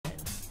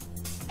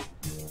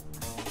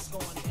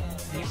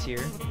He's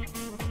here.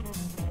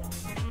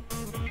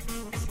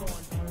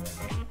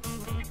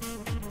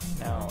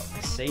 Now,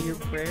 say your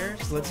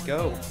prayers. Let's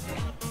go.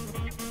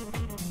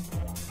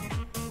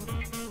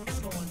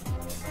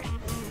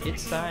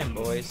 It's time,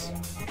 boys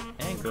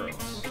and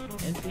girls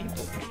and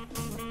people.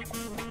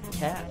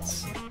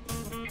 Cats.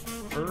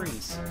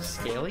 Furries.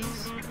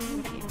 Scalies.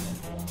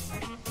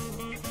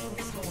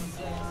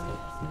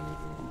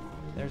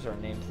 There's our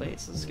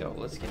nameplates. Let's go.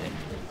 Let's get in.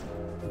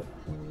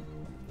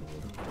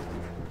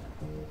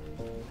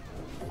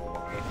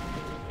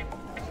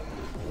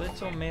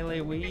 Little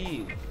melee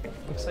weave.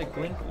 Looks like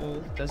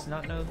Blinkle does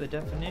not know the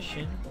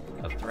definition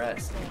of threat.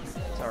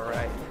 It's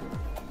alright.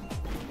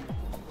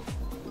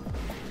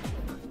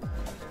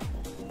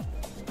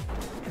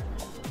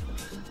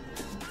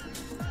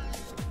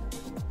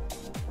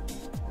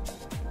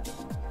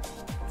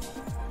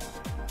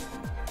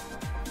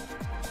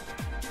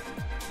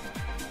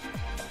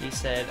 He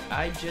said,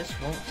 I just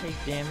won't take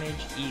damage,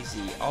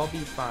 easy, I'll be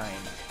fine.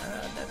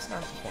 That's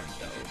not the point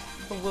though,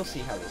 but we'll see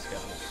how this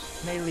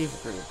goes. May leave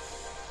group.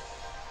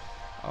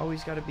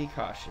 Always gotta be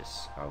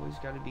cautious, always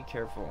gotta be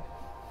careful.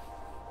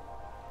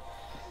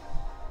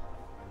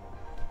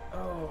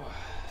 Oh.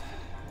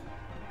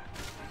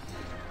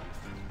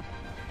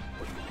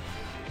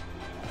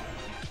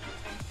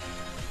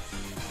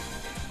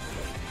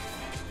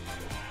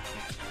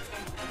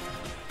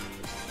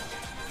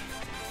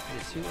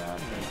 Is it too loud?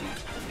 Maybe.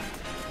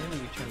 Maybe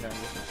we turn down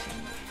different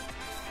scene.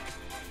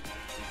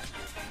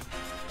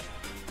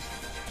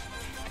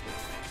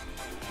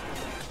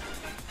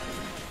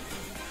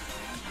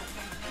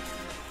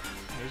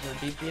 Here's our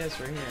DPS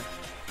right here.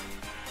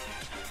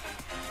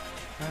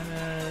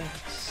 Kinda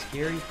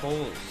scary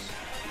poles.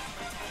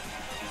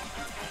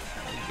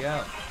 There you go.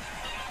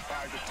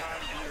 By the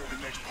time you hear the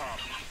next pop,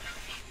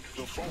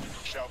 the phone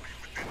shall be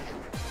within you.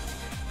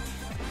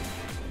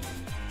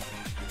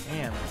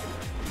 Damn.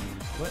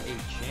 What a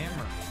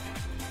jammer.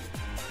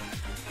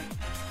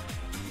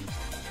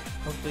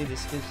 Hopefully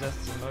this gives us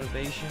the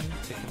motivation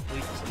to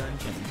complete this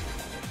dungeon.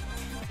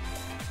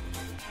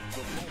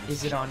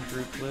 Is it on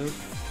group loot?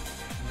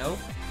 Nope.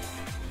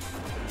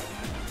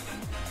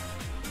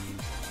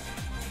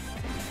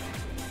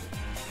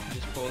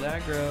 Just pulled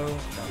aggro.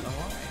 Don't know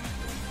why.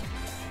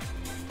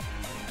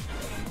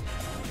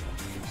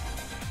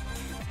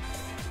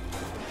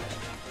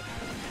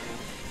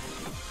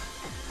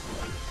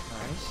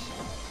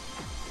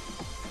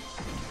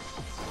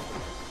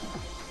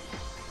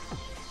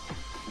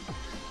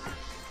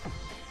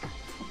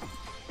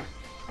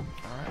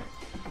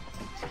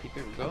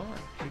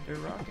 Keep it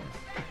rocking.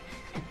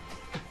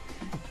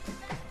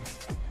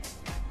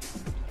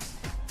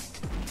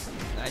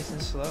 Nice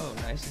and slow,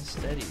 nice and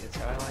steady. That's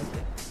how I like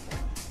it.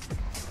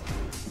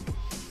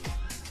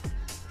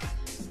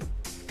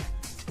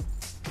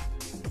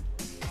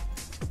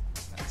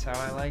 That's how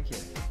I like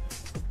it.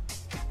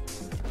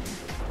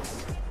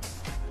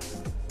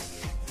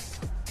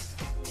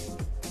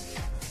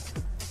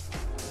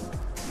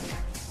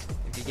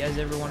 If you guys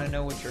ever want to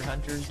know what your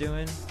hunter's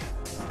doing,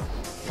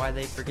 why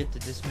they forget to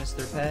dismiss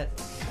their pet,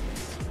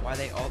 why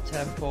they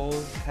alt-tab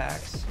pull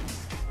packs,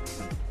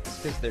 it's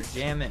because they're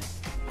jamming.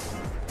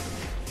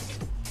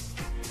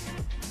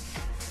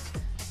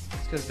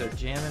 It's because they're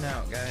jamming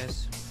out,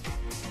 guys.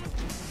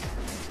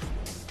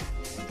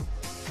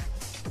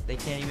 They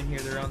can't even hear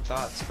their own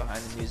thoughts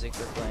behind the music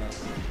they're playing.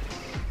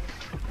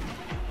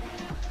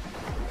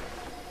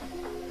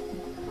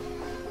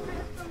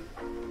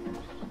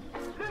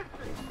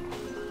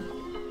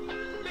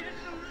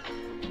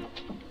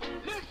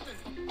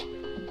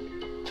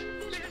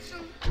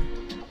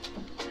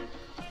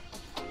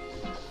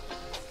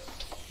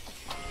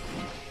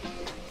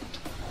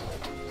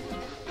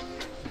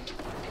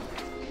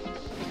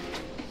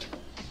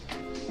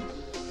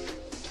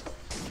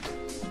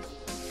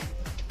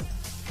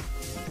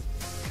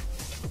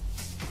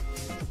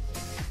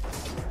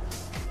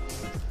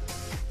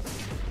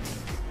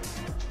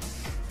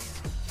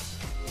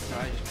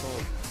 I just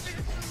pulled.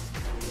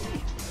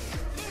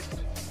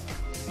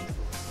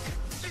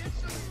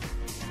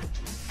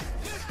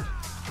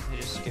 They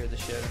just scared the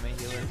shit out of my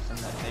healer from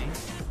that thing.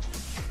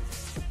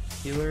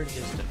 Healer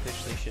just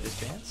officially should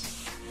advance.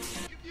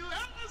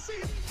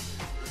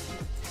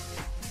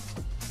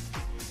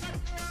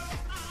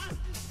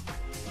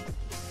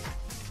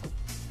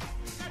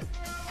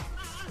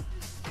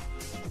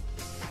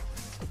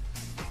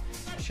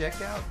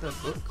 Check out the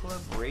book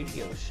club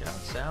radio.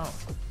 Shouts out.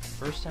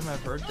 First time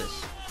I've heard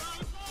this.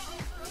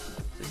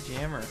 It's a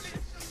jammer.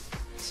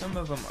 Some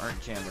of them aren't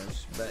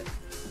jammers, but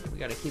we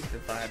gotta keep the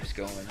vibes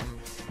going. I'm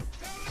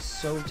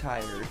so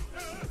tired,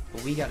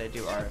 but we gotta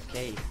do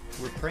RFK.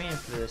 We're praying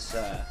for this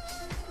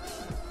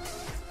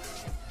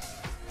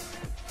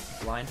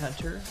Blind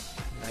Hunter,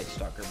 Night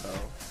Stalker bow.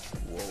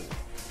 Whoa.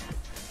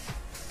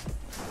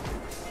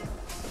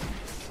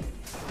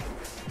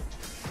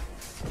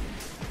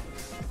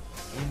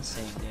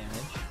 Insane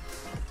damage.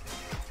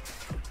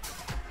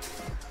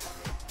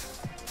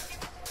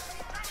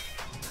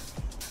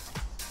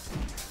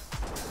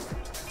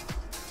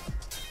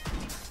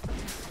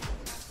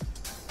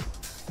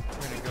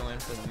 We're gonna go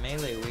for the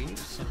melee weave.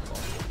 Simple,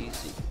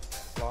 easy,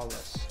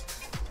 flawless.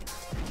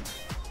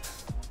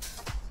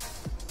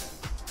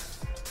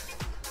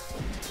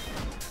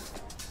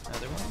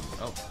 Another one.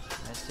 Oh,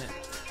 missed it.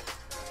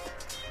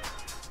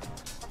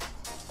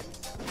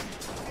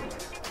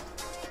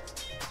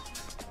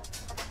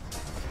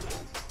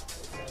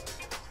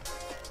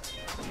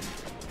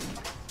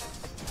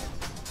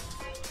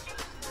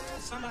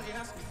 Somebody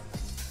asked me.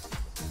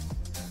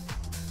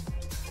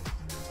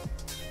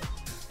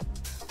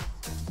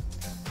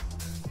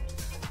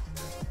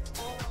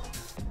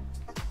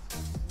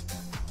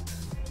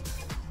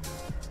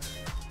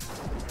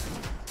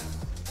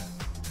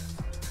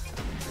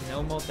 No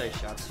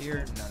multi-shots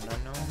here. No, no,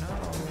 no, no.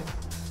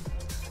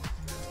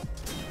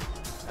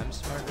 I'm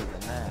smarter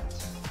than that.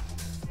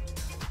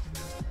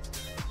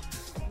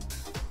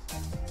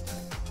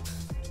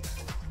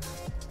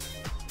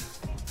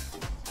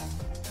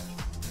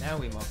 Now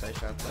we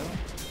multi-shot though.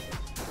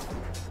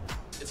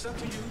 It's up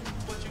to you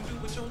what you do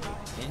with your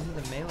life. Into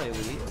the melee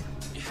weave.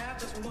 You have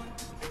just one,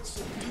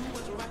 so do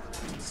what's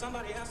right.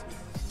 Somebody asked me.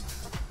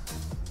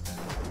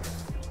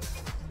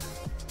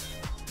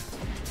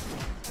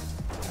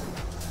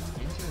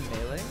 Into the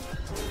melee.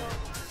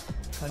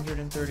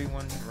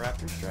 131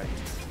 Raptor Strike.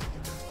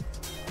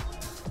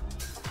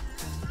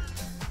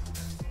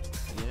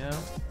 You know,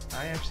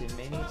 I actually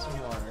may need some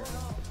water.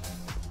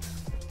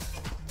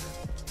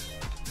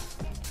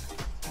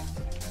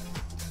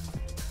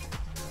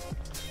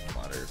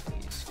 Water,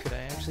 please. Could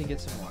I actually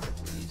get some water,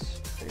 please?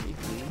 Pretty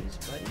please,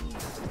 buddy.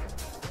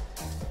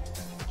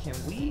 Can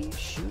we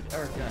shoot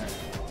our gun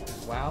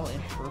while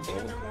in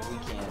purple? We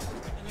can.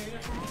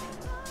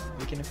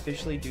 We can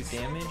officially do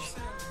damage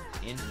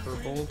in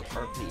purple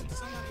RP.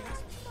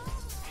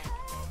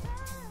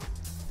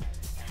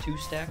 2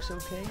 stacks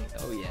okay?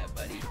 Oh yeah,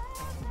 buddy.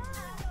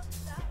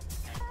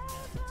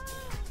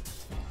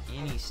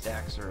 Any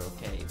stacks are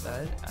okay,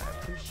 bud. I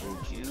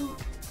appreciate you.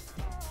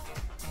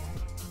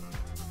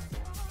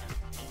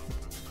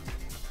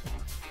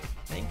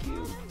 Thank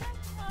you.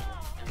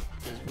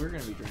 Because we're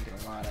gonna be drinking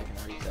a lot, I can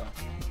already tell.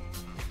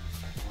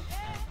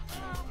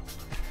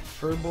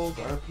 Furbolg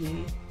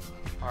RP,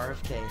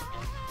 RFK.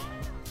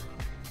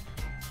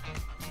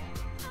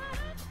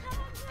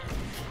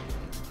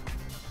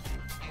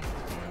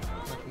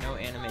 Look, no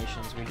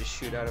animations, we just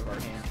shoot out of our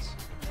hands.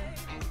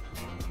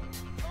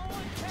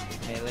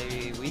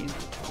 Melee weave.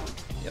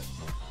 Yep.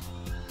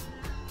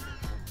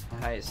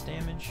 Highest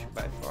damage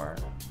by far.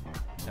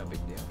 No big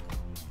deal.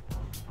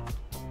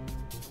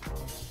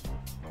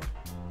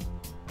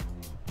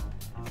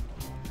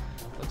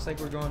 Looks like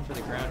we're going for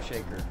the ground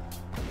shaker.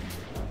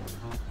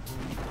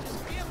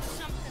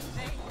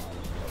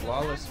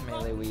 Flawless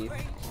melee weave.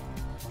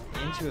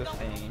 Into a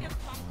feign.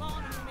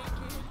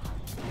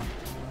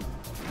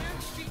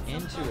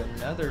 Into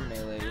another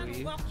melee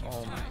weave.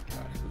 Oh my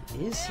god,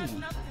 who is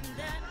he?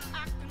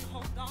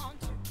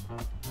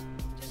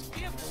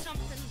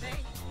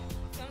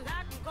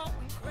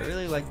 I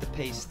really like the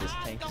pace this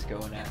tank is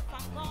going at.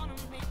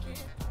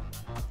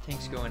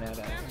 Tank's going at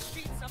a nice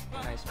pace.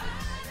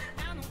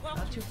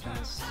 Not too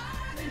fast,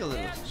 maybe a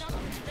little too slow,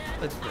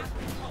 but good.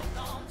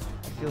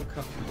 I feel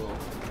comfortable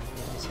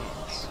in his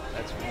hands.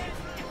 That's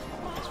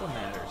what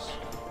matters.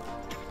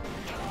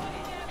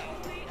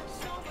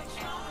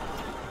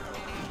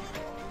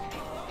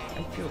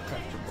 I feel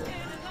comfortable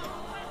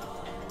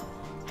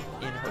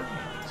in her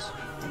hands.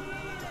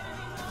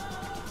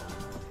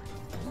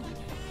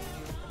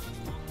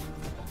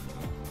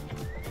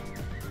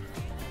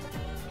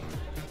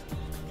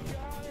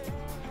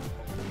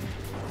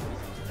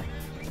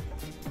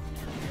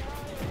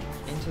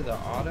 Into the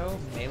auto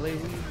melee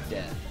weave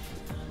death.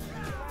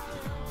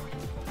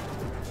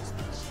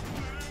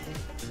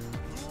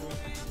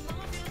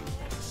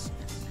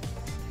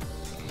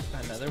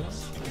 Another one.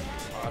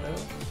 Auto.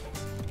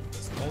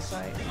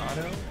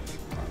 Multi-auto.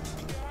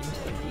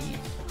 Into the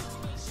weave.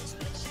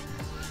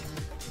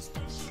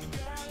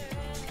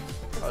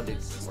 Oh,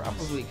 dude,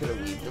 probably could have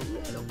weaved a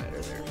little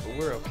better there, but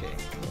we're okay.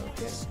 We're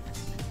okay.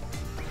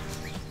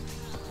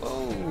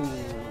 Oh,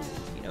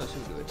 he knows who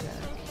to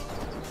attack.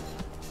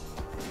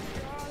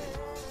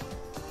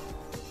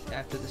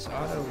 After this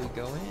auto, we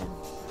go in.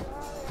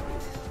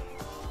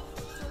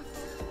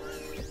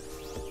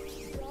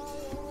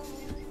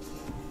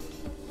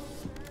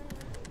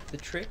 The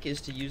trick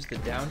is to use the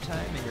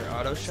downtime in your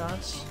auto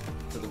shots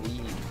for the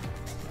weave.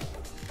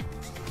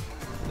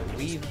 The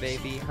weave,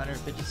 baby.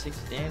 156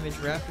 damage,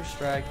 Raptor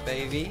Strike,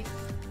 baby.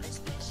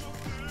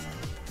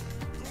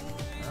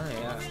 Oh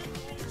yeah.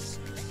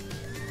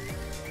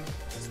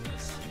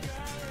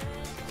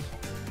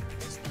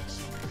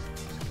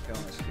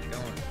 Let's keep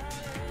going.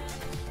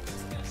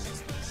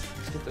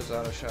 Let's get those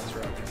auto shots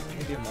rocking.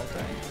 Maybe a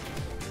multi.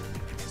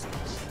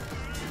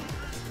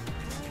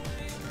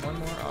 One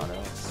more auto,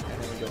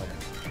 and then we go in.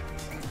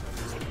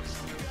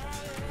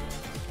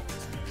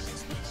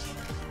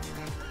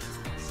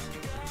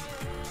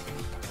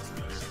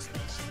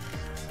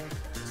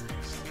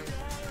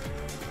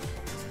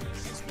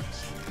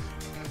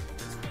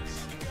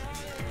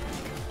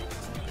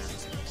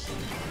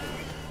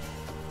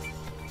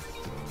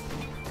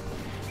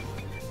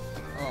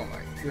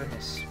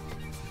 goodness.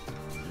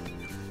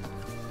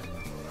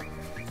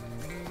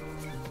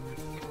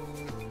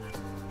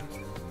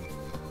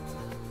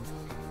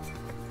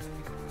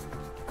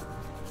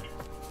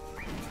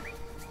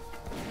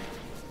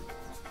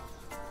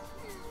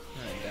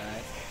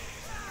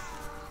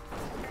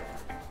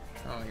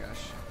 Oh my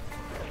gosh.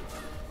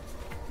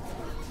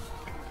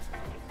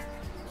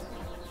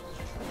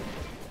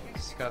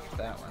 Scuffed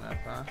that one up,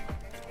 huh?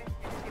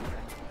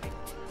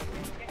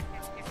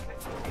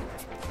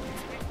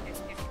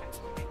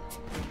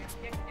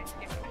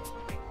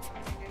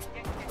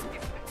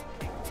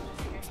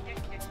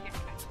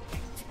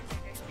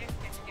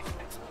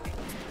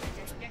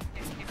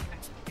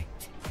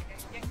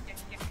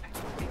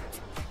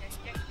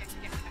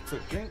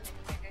 Quick drink.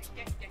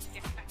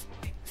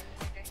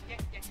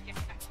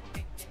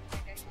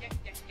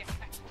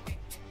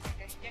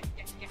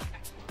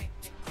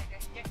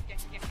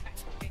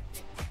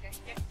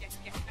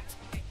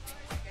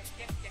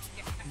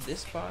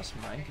 This boss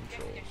mind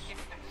controls.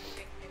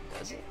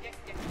 Does it?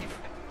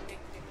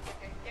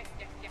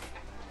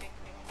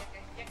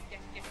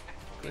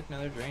 Quick,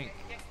 another drink.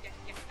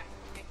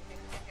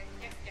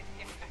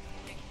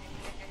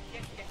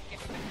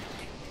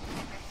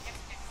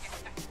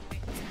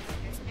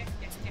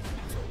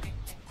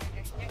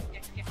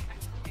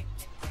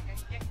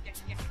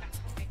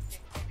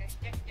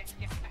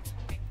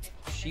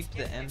 Sheep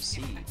the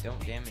MC.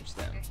 Don't damage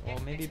them. Well,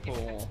 maybe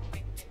pull.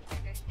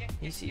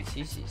 He sees,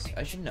 he sees.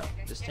 I should know.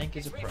 This tank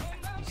is a pro.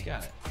 He's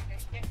got it.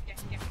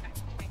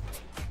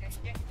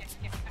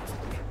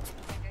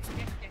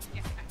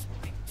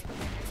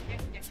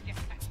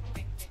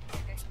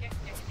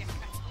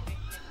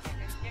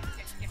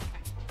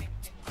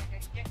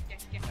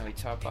 Now we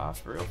top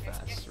off real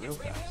fast, real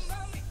fast.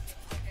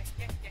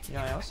 You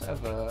know, I also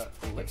have a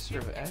elixir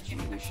of agi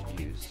we should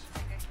use.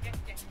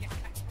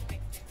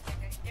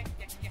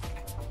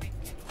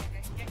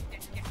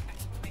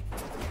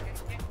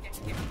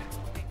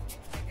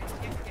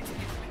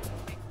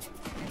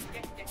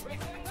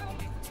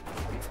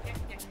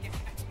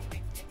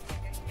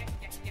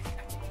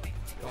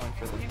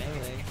 For the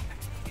melee,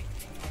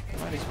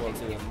 might as well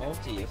do a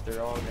multi if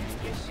they're all gonna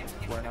just,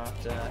 we're not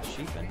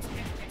sheeping.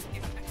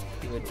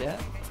 Do a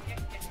death.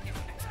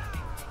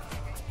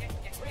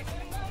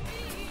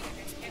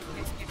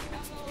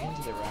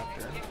 Into the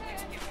raptor.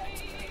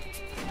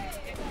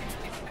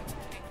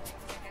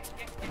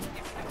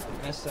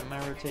 Messed up my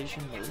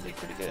rotation, but we did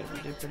pretty good. We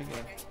did pretty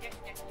good.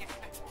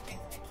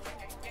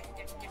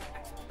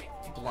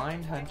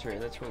 Blind Hunter,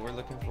 that's what we're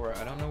looking for.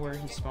 I don't know where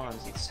he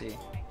spawns. Let's see.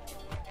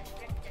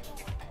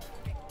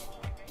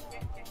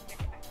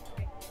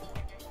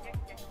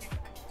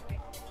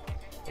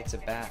 It's a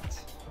bat.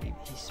 He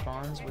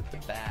spawns with the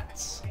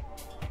bats.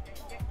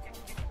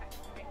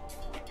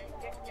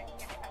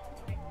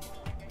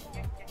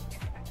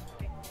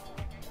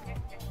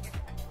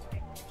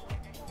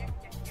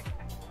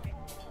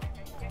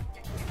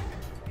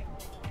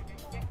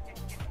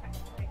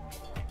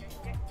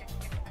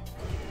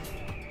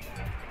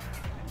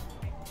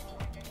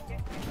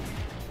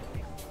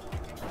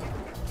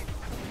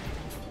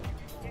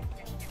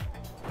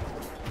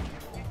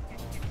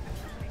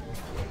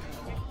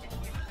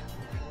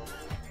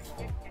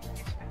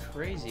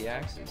 Crazy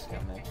axes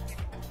coming.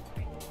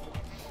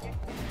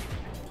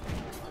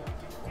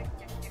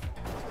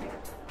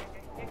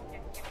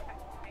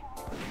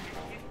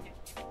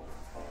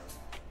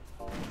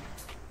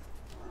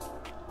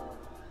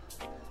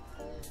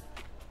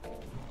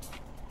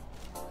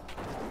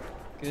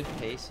 Good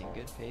pacing,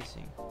 good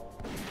pacing.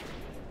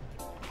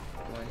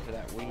 Going for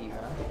that weave,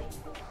 huh?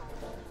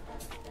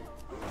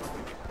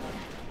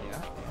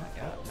 Yeah.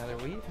 Another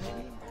weave,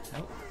 maybe?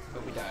 Nope,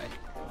 but we died.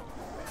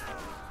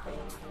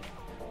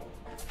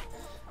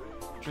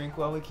 Drink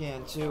while we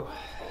can, too.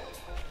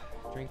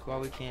 Drink while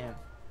we can.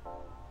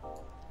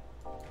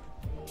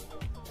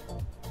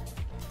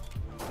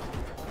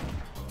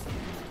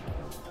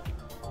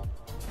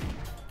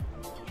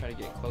 Try to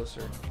get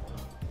closer.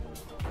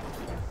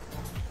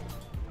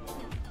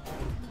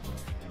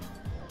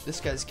 This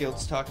guy's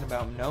guild's talking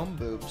about gnome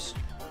boobs.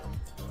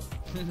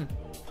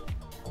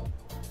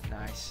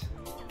 Nice.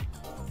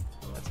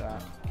 That's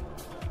hot.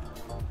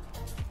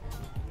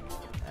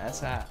 That's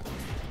hot.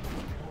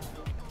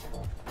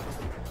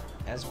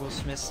 As Will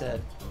Smith said,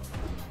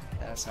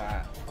 that's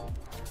hot.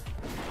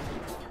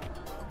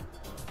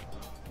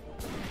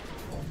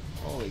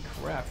 Holy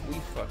crap, we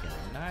fucking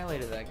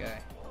annihilated that guy.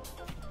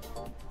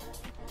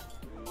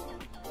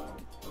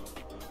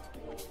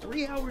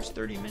 3 hours,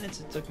 30 minutes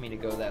it took me to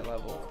go that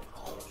level.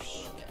 Oh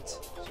shit.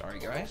 Sorry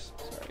guys,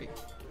 sorry.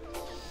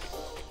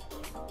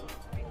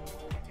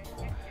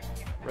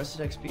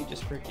 Rusted XP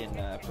just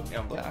freaking put me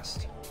on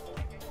blast.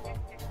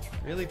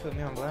 Really put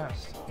me on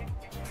blast.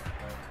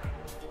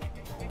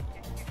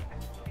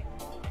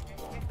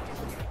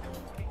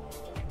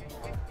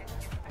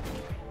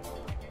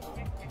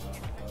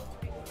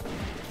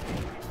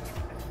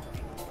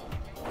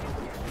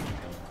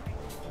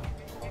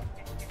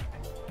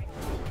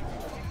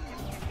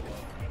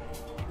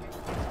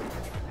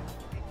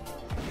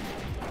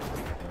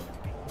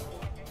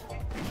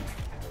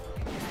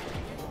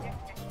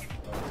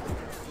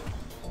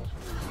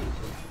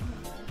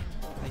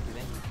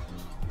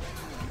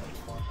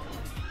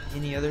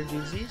 Any other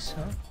doozies?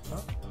 Huh?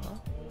 Huh? Huh?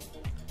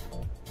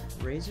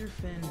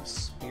 Razorfen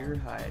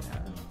Spearhide,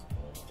 huh?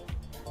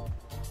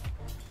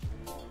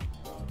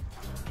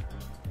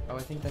 Oh, I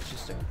think that's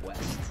just a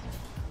quest.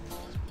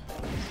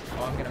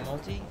 Oh, I'm gonna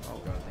multi?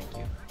 Oh god, thank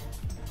you.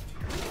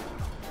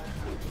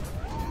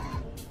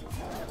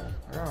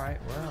 We're alright,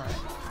 we're alright.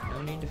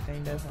 No need to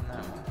feign death on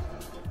that one.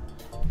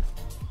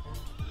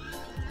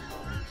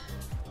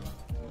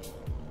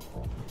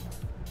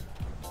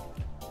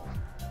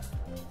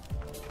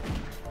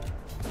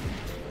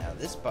 Now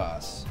this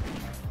boss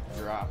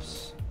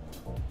drops.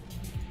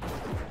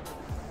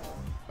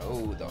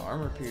 Oh, the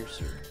armor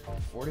piercer.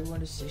 41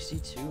 to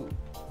 62.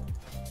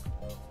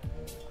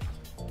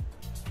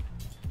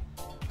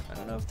 I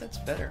don't know if that's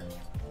better.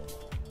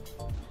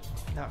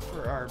 Not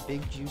for our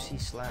big juicy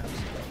slaps, I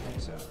don't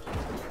think so.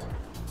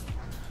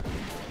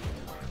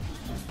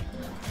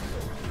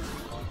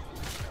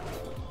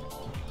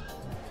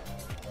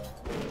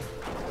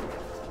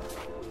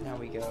 Now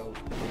we go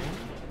boom.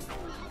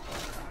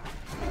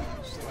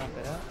 Slap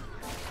it up.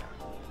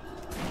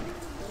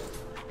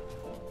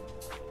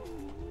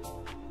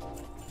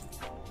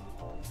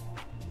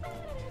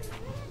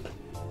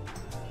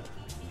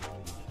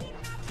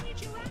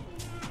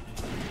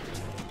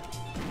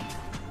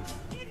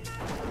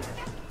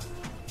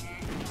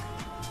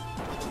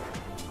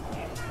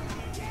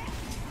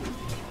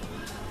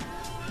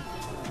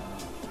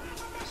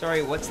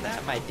 Sorry, what's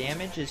that? My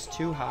damage is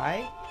too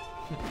high?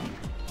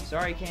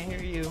 Sorry, can't hear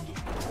you.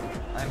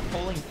 I'm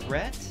pulling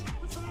threat?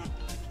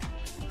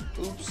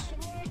 Oops.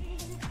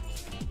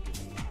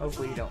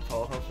 Hopefully you don't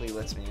fall. Hopefully he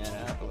lets me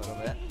mana up a little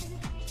bit.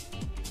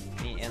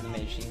 Me and the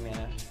mage team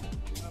mana.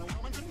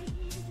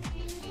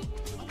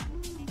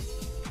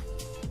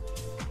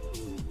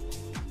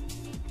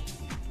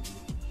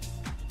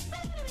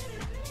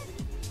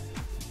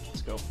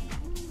 Let's go.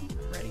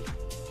 I'm ready.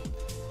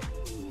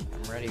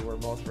 I'm ready. We're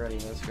both ready.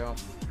 Let's go.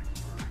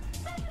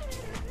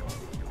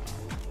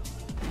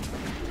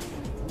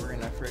 We're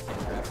gonna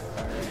freaking rapid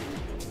fire it.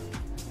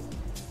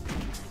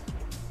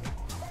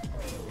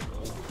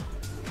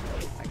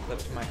 I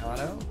clipped my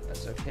auto.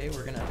 That's okay.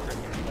 We're gonna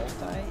freaking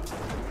multi.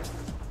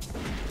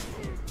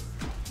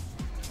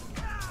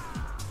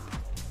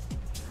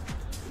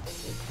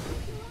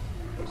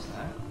 What's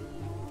that?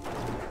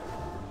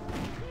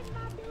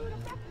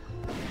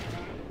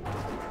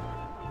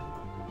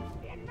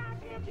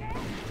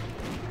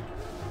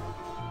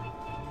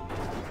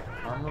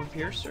 Armor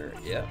piercer.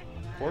 Yep.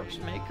 Corpse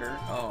maker.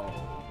 Oh.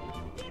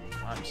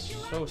 I'm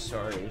so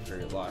sorry for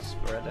your loss,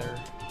 brother.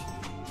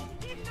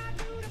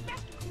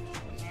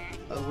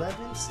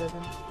 11,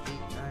 7, 8,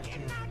 9,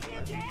 10,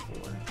 11,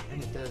 4.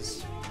 And it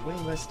does way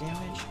less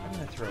damage. I'm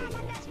gonna throw a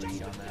little 3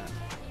 on that.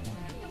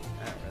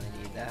 I don't really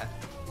need that.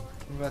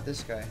 What about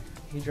this guy?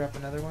 He drop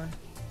another one?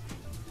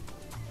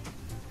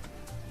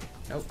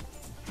 Nope.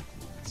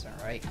 It's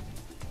alright.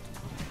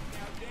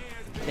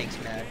 Tank's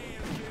mad.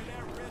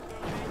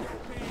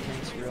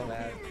 Tank's real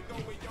mad.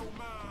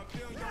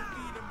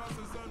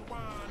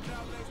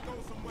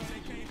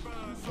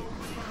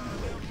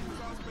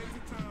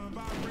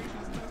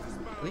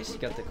 At least he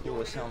got the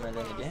coolest helmet in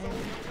the game.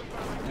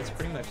 It's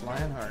pretty much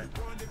Lionheart.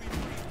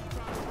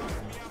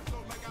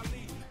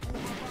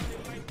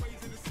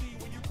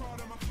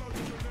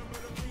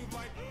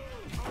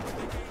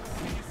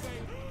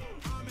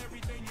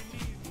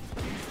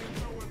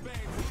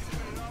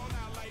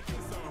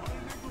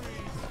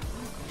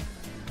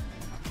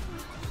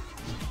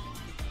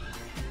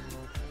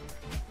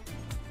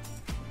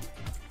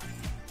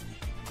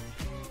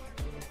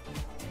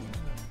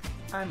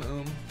 I'm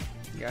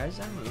Guys,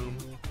 I'm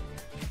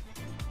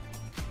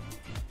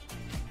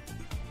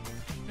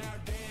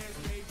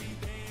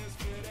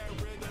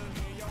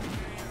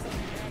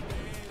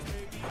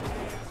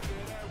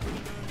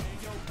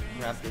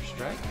Raptor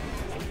strike?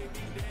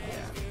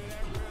 Yeah.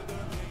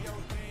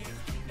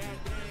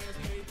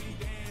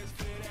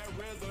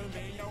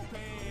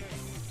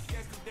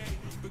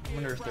 I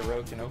wonder if the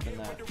rogue can open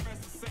that.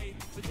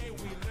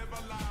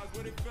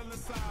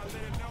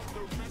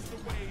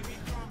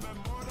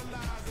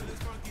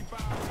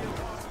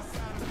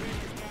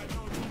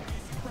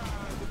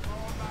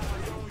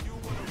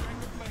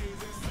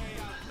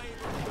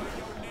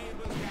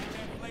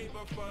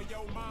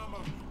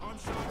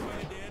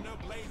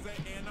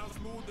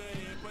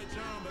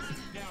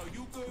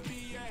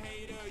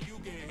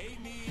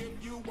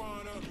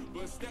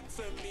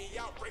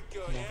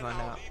 We'll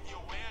find out.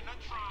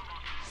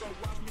 So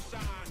watch me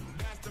shine,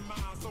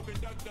 mastermind, so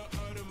conductor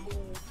of the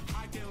move.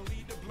 I can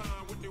lead the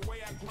blind with the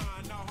way I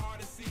grind. Not hard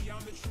to see, I'm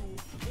the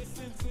truth.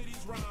 Listen to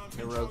these rhymes.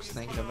 The rogue's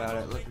thinking about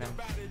it. Look at him.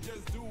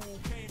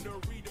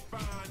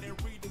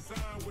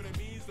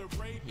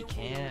 He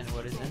can.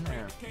 What is in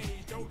there?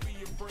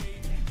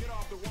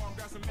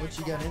 What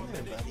you got in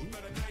there, buddy?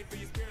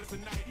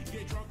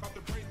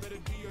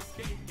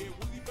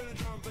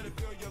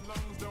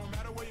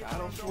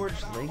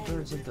 Battleforged leg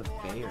guards of the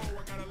bear.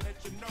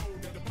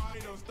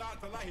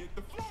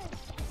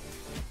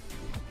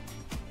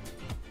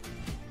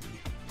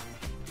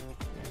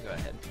 Go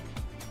ahead.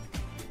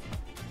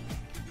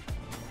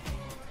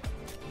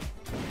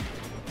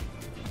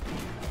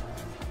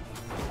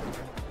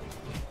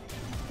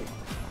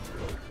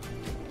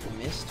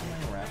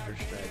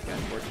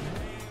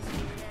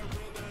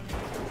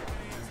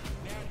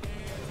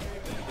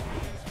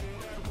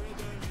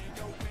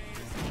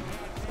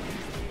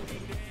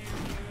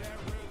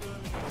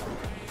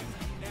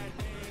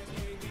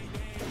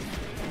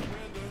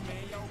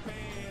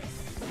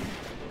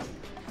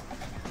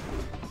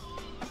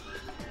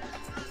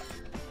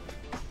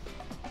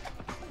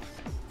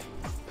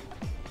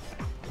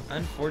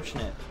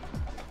 Unfortunate.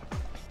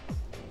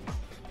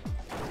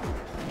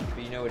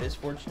 But you know what is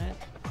fortunate?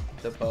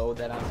 The bow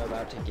that I'm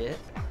about to get.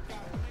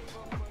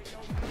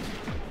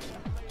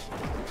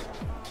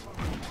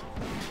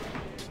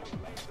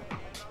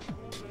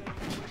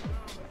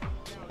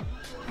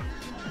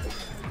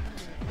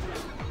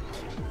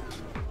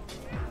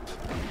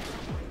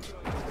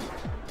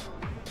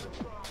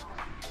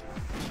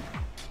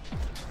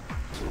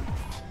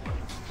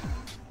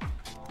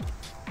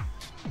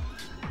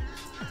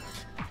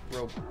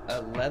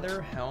 A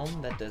leather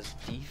helm that does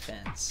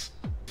defense.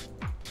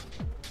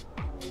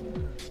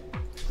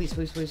 Please,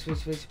 please, please,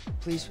 please, please,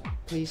 please,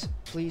 please,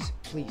 please,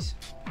 please.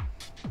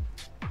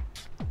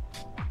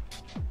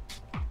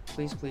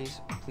 Please,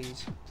 please,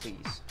 please,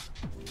 please.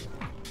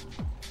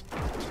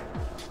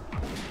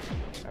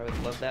 I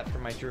would love that for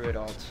my druid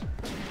alt.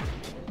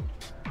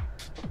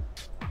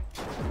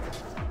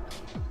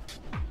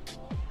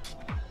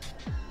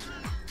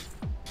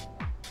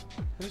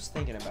 Who's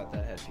thinking about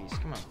that headpiece?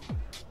 Come on.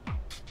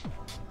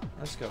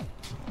 Let's go.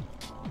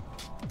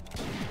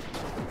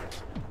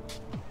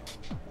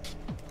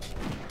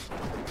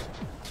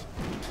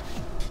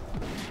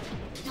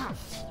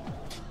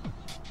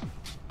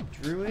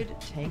 Druid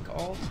tank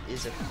alt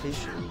is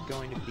officially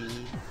going to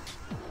be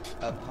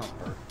a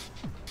pumper.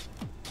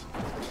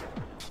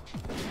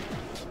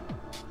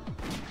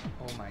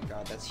 Oh my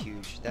god, that's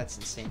huge. That's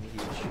insanely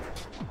huge.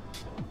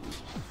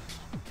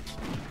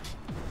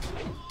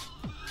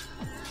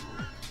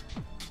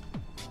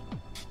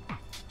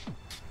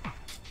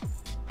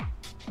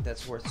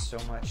 That's worth so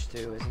much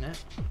too, isn't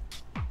it?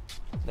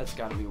 That's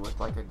gotta be worth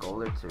like a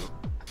gold or two.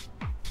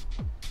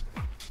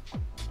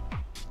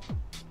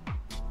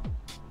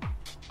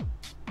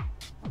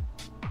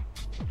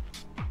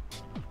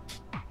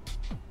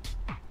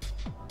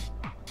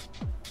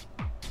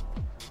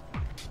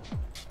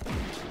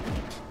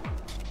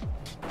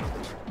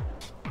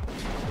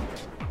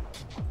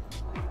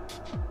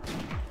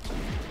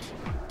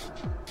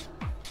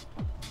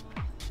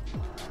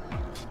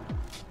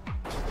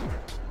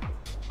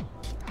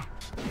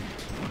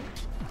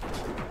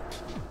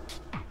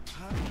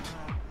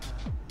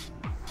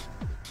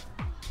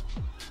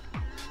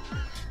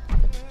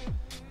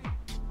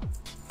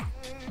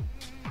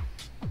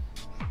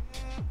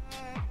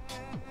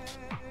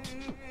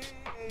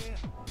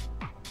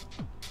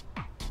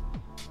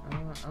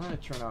 I'm gonna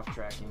turn off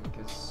tracking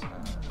because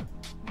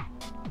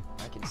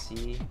I can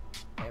see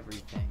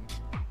everything.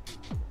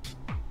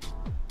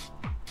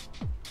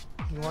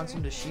 He wants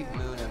him to shoot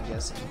moon, I'm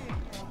guessing.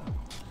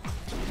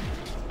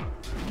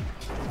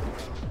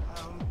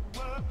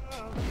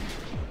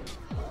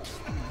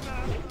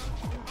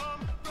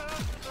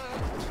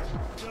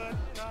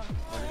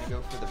 We're gonna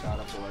go for the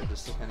battle board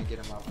just to kind of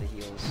get him off the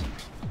heels.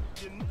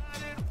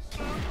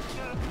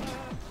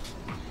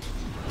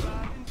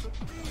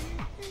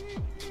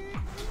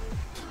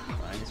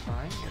 Fine is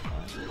fine, you're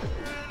fine.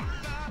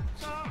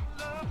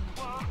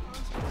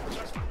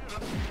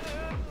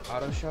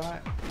 Auto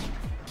shot.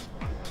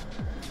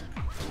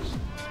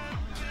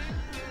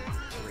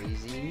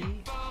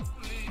 Crazy.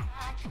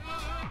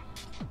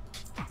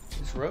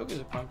 This rogue is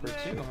a pumper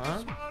too,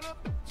 huh?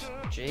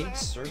 Jade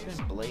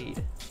Serpent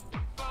Blade.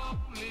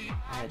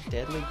 And a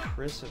Deadly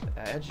Chris of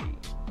Agi.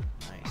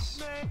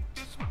 Nice.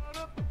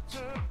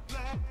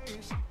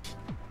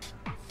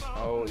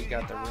 Oh, he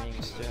got the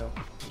rings too.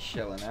 He's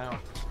shelling out.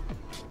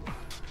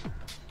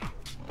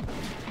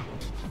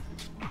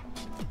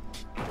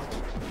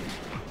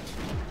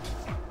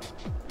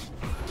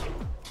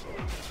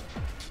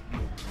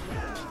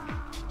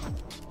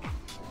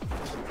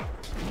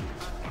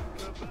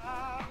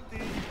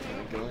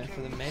 Go in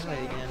for the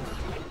melee again.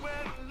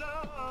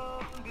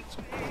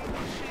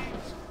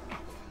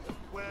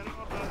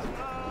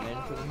 Going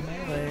in for the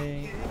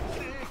melee.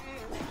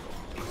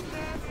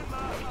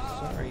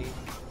 Sorry.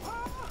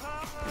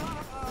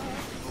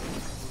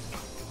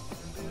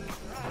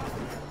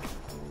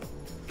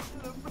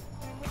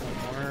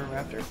 One more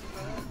raptor.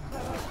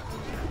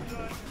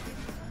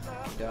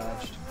 He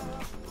dodged.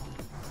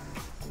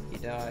 He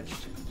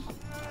dodged.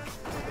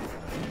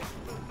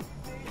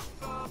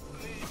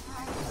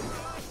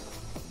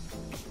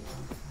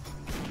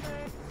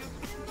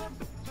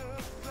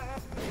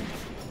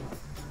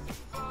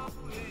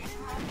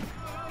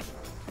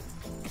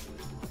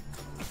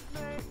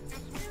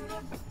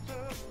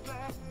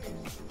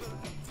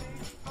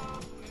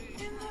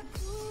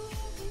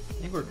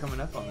 I think we're coming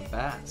up on the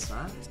bats,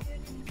 huh?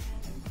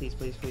 Please,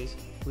 please, please,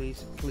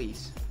 please,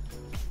 please.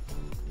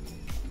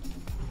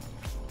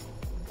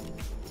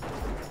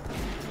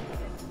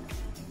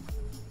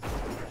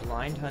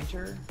 Blind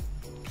Hunter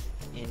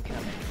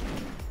incoming.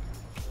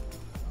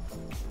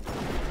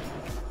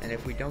 And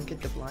if we don't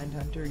get the Blind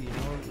Hunter, you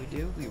know what we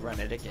do? We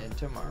run it again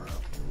tomorrow.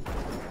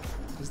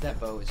 Because that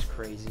bow is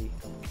crazy.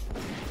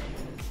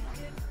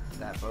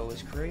 That bow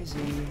is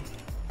crazy.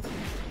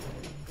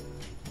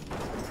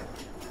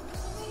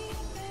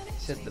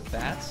 Said the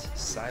bats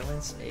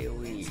silence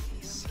AoE.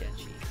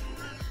 Sketchy.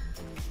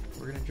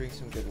 We're gonna drink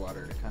some good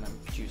water to kind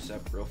of juice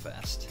up real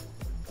fast.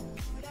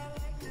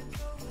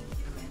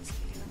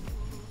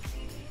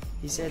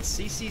 He said,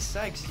 CC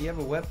Sykes, do you have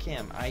a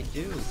webcam? I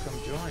do.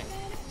 Come join.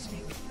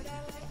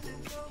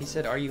 He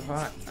said, are you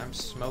hot? I'm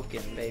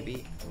smoking,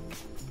 baby.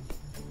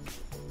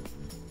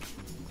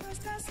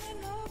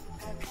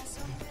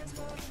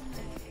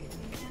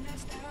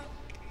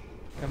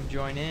 Come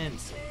join in.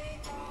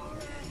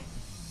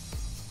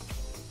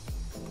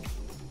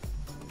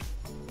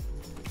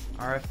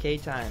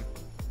 RFK time.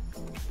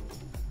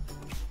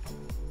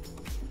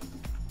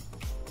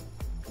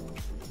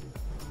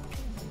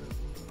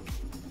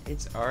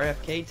 It's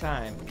RFK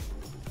time.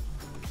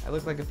 I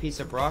look like a piece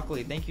of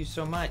broccoli. Thank you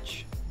so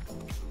much.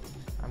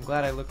 I'm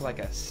glad I look like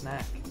a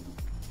snack.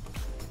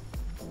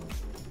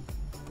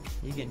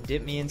 You can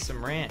dip me in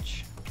some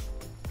ranch.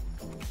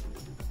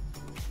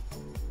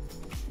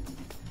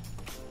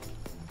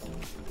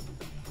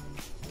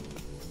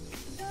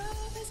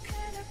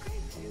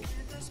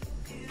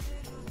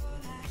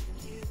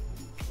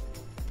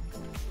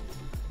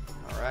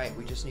 Alright,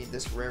 we just need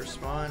this rare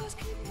spawn.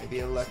 Maybe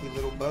a lucky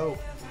little bow.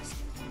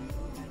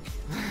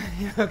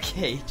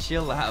 Okay,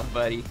 chill out,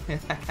 buddy.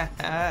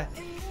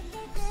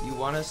 You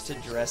want us to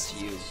dress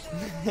you.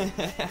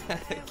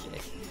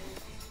 Okay.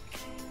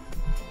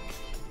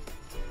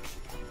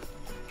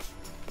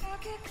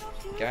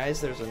 Guys,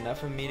 there's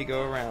enough of me to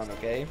go around,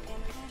 okay?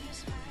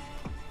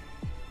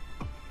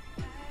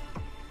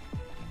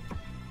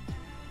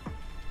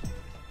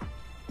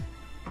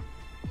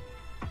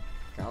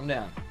 Calm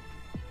down.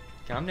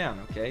 Calm down,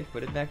 okay?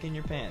 Put it back in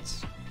your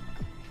pants.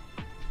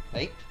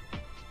 Hey.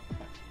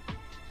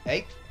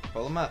 Hey,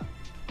 pull them up.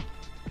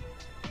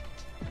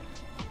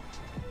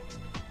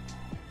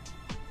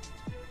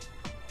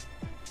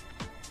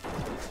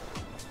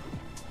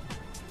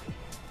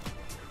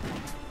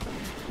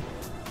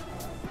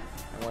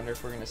 I wonder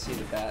if we're gonna see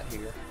the bat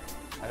here.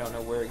 I don't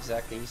know where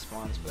exactly he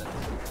spawns, but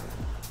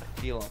I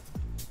feel him.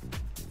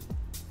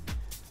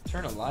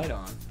 Turn a light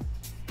on.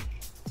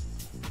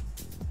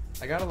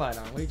 I got a light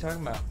on. What are you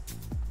talking about?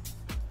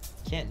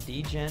 Can't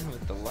degen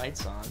with the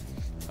lights on.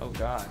 Oh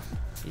god.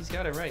 He's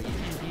got it right. You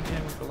can't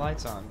degen with the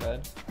lights on,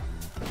 bud.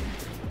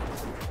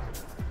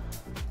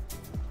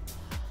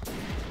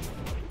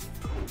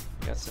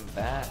 Got some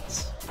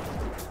bats.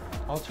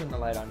 I'll turn the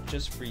light on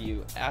just for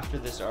you after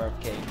this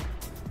RFK.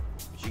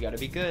 But you gotta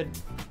be good.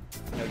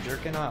 No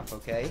jerking off,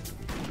 okay?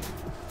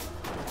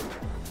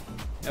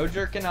 No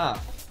jerking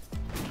off.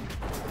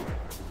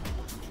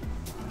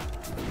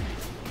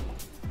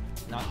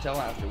 Not until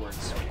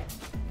afterwards.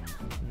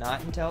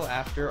 Not until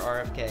after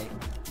RFK.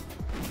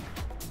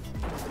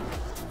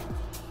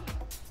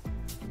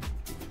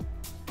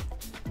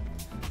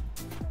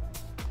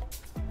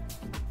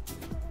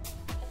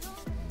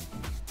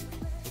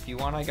 If you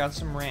want, I got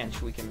some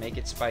ranch. We can make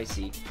it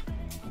spicy.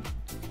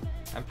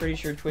 I'm pretty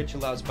sure Twitch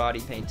allows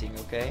body painting,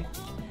 okay?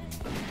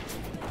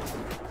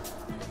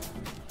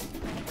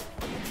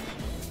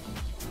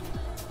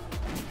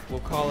 We'll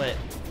call it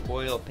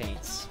oil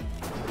paints.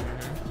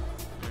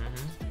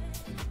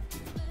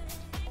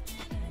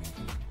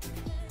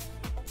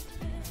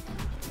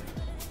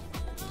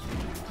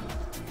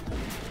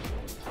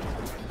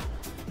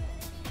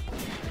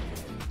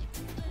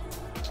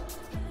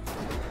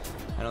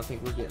 I don't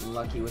think we're getting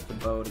lucky with the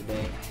bow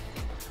today.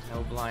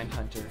 No blind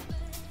hunter.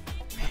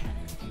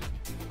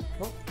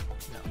 Oh,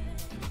 no.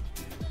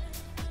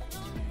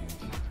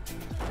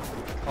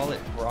 Call it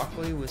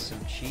broccoli with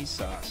some cheese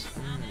sauce.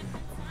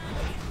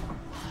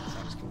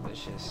 Sounds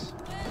delicious.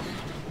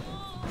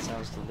 That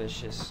sounds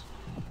delicious.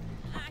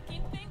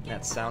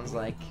 That sounds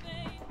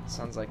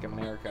like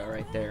America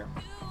right there.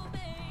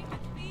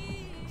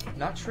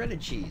 Not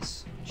shredded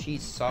cheese.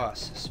 Cheese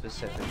sauce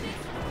specifically.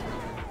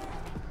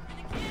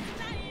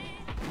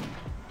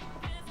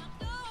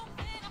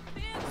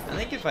 I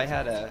think if I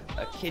had a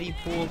kiddie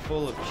pool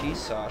full of cheese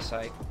sauce,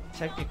 I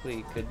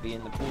technically could be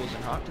in the pools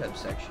and hot tub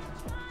section.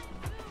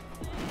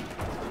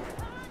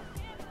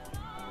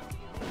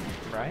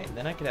 Right?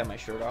 Then I could have my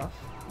shirt off.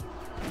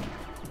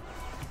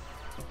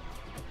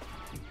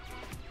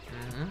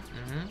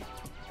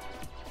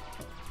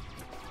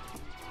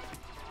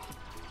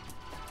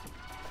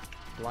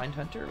 Blind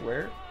hunter?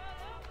 Where?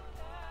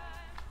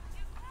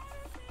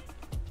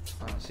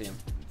 I don't see him.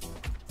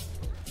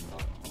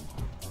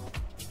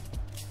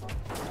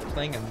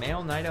 Playing a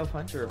male night elf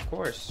hunter, of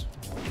course.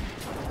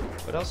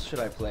 What else should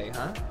I play,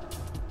 huh?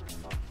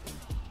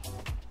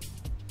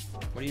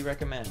 What do you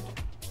recommend?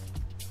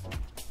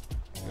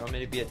 You want me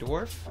to be a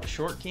dwarf, a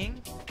short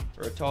king,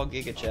 or a tall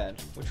giga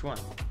chad? Which one?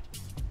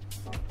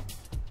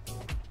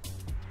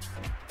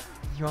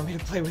 You want me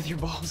to play with your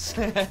balls?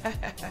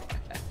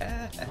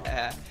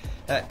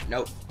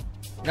 Nope.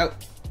 Nope.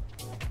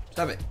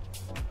 Stop it.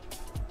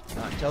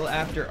 Not until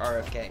after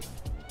RFK.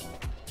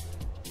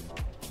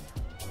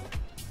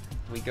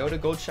 We go to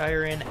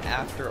Goldshire Inn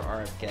after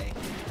RFK.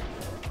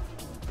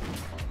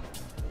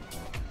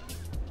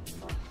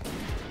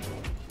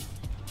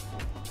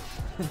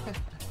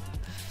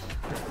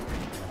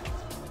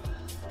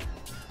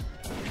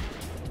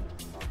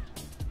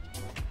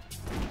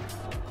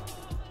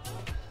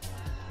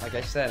 Like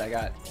I said,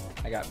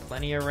 I got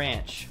plenty of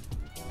ranch.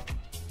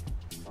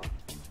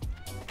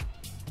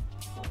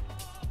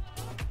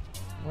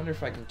 wonder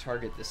if I can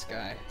target this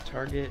guy.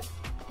 Target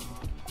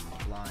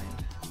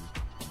blind.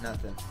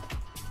 Nothing.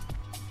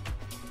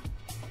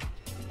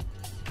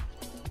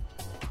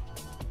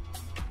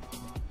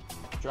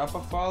 Drop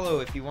a follow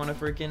if you want to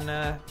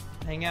freaking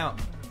hang out.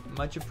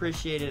 Much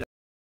appreciated.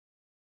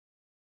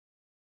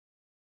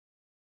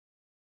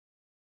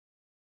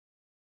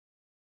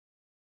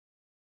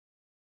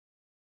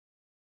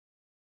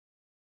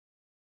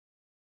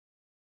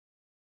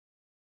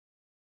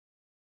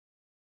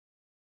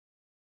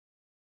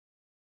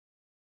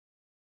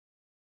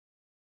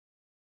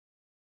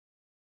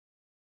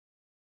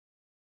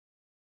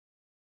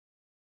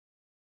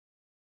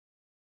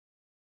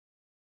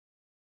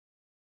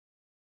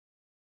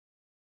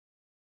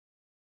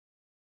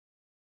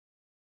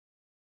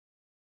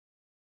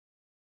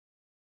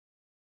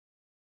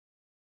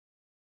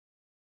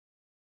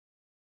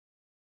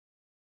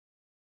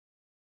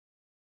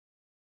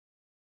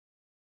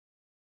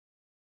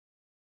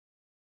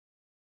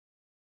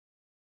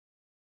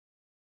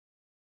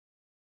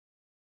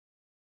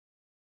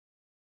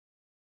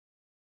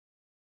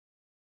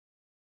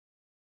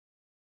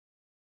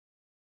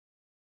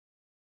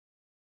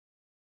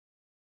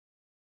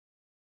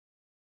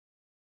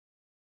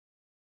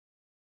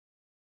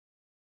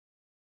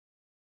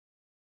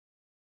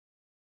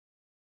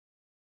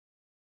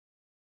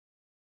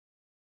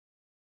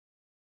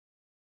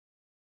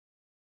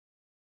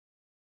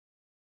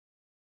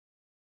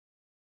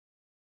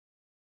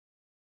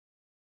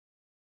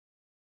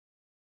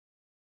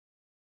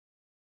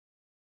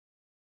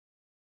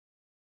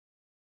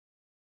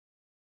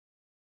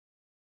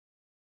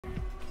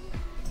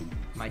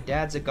 My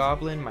dad's a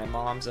goblin, my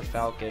mom's a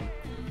falcon.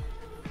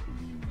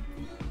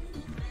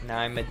 Now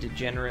I'm a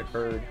degenerate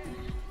bird.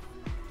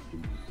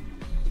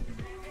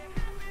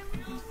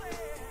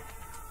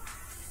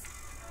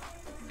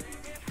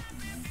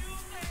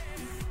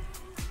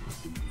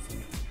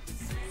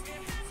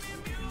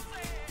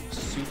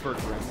 Super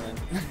gremlin.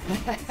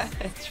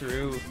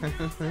 True.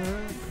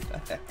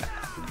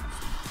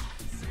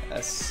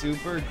 A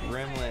super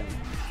gremlin.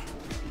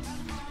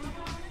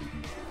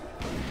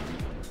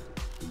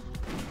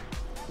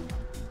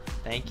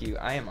 Thank you.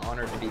 I am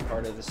honored to be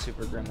part of the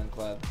Super Gremlin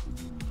Club.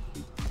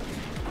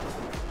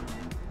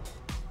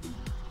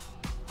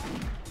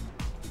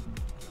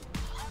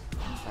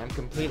 I'm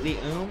completely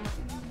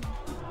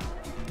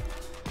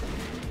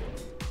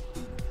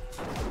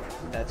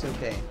That's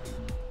okay.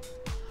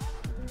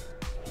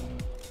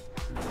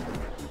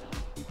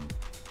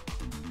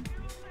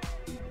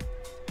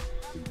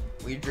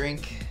 We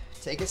drink.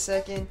 Take a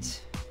second.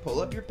 Pull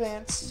up your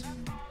pants.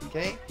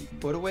 Okay?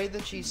 Put away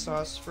the cheese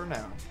sauce for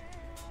now.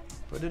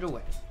 Put it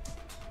away.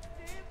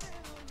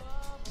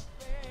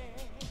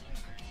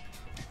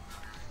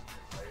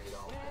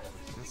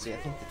 Let's see, I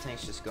think the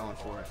tank's just going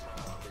for it.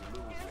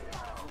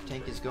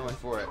 Tank is going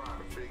for it.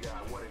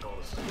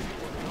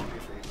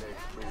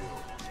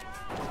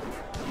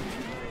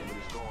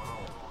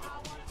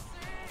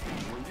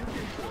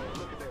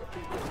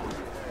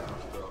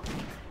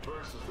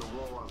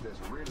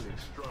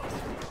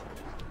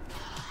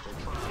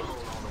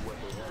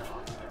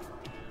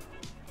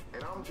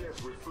 And I'm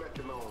just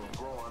reflecting on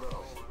growing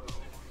up.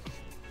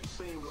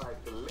 Seemed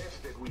like the less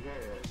that we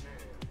had,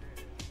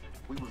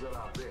 we was at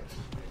our best.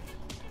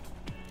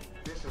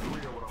 This is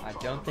real what I'm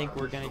I don't think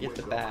we're gonna get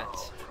the bat.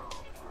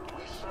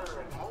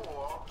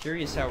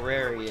 Curious how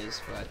rare he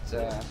is, but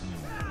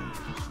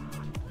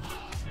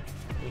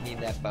we need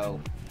that bow.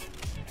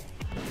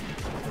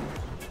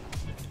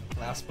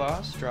 Last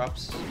boss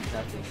drops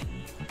nothing.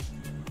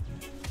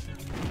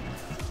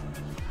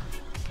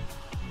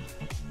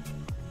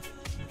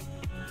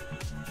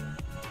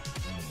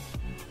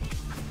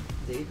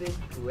 David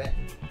Guet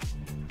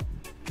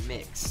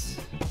mix.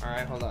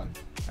 Alright, hold on.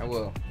 I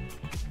will.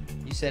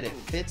 You said it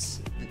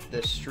fits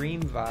the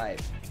stream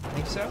vibe.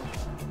 Think so?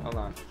 Hold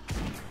on.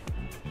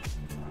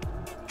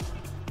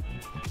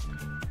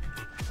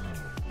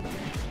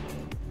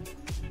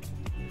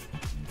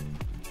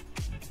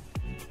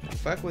 Don't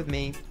fuck with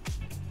me.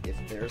 If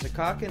there's a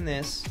cock in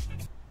this,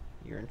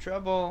 you're in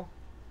trouble.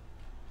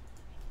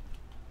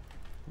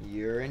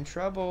 You're in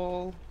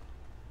trouble.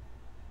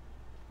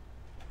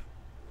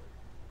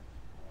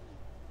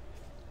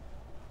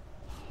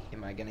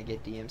 Am I gonna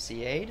get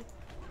DMCA'd?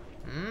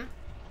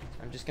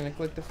 I'm just gonna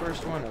click the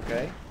first one,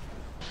 okay?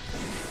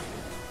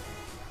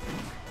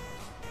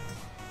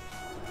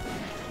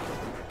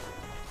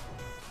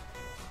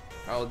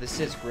 Oh, this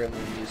is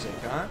gremlin music,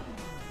 huh?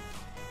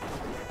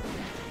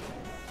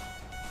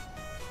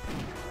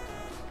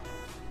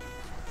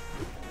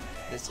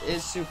 This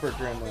is Super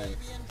Gremlin.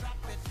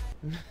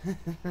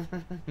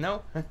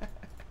 No.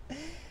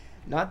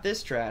 Not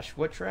this trash.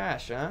 What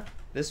trash, huh?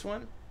 This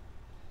one?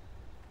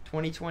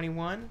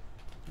 2021?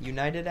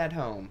 United at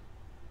Home.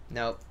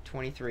 Nope,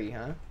 23,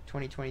 huh?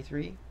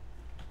 2023?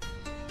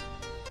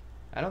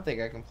 I don't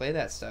think I can play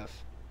that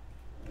stuff.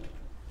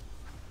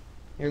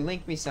 Here,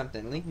 link me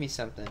something. Link me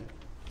something.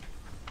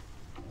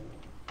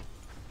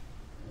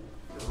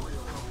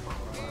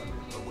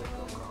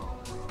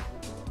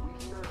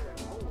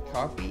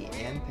 Copy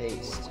and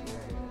paste.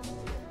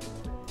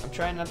 I'm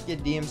trying not to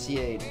get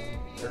DMCA'd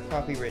or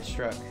copyright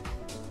struck.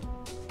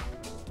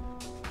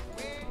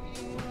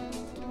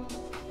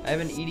 I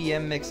have an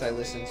EDM mix I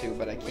listen to,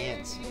 but I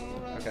can't.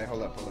 Okay,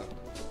 hold up.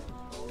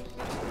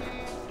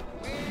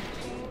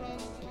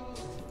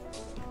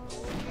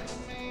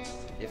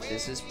 If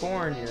this is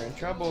porn, you're in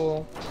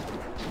trouble.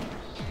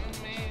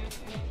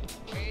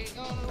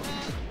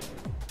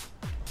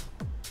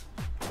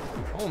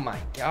 Oh my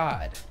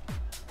god.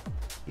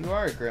 You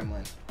are a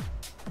gremlin.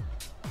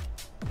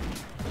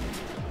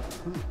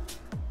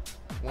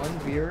 One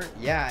viewer?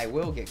 Yeah, I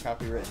will get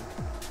copywritten.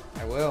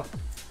 I will.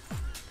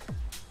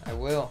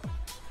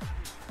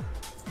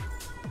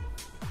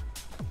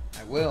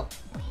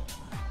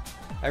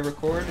 I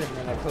record and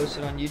then I post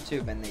it on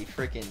YouTube and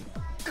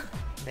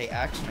they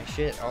axe my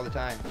shit all the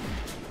time.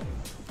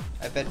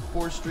 I've had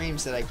 4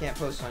 streams that I can't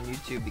post on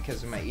YouTube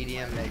because of my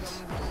EDM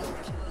mix.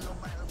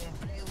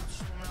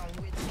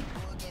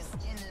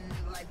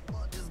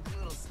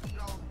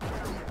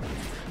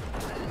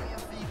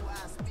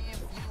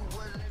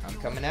 I'm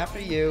coming after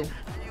you.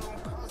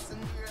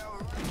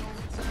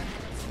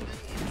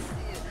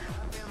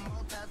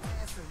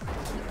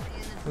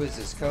 Who is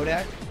this,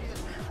 Kodak?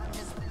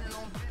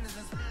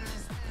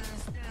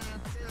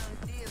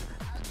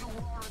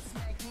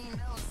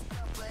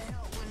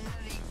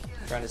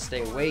 Trying to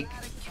stay awake.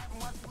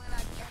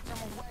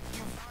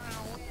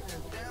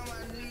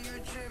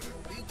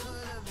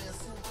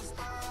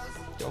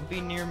 Don't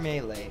be near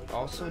melee.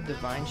 Also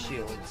divine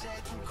shield.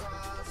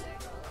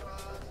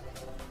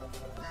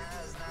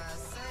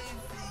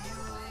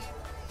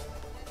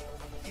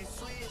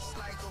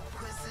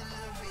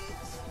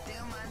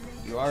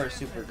 You are a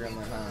super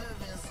gremlin, huh?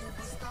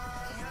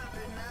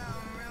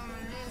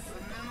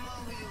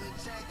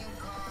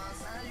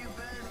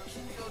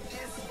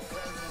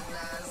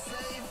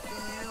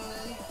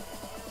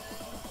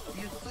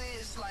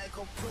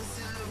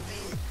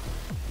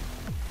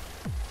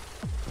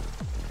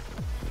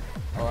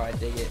 Oh, I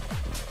dig it.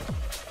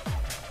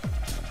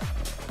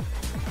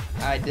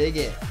 I dig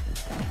it.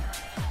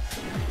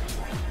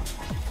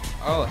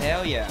 Oh,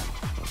 hell yeah.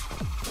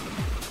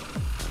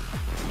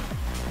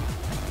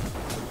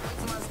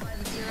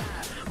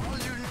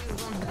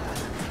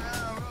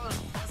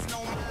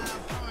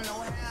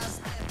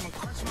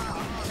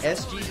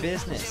 SG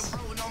business.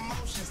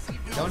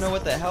 Don't know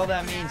what the hell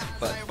that means,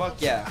 but fuck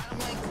yeah.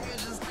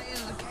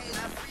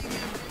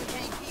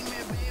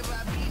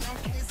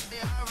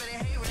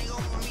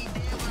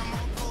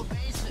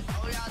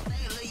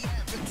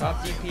 Top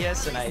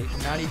DPS and I'm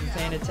not even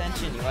paying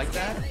attention. You like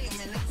that?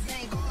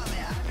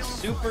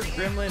 Super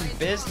Gremlin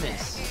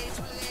business.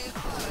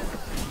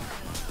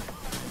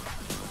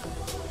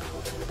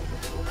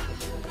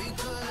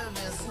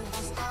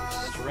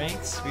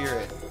 Strength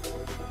spirit.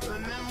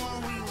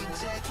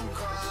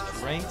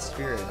 Strength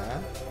spirit, huh?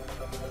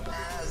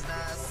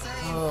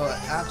 Oh,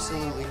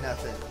 absolutely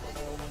nothing.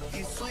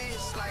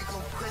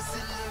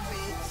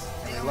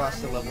 And we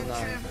lost to level 9.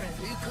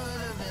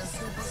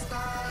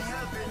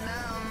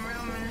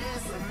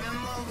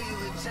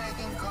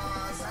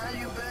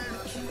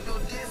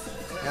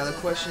 Now the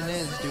question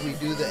is, do we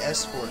do the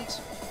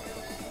escorts?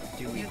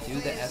 Do we do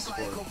the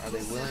escort? Are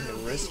they willing to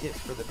risk it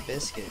for the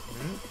biscuit?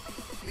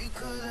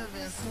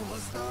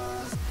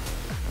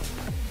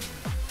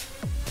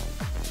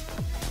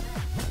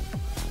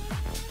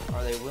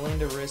 Are they willing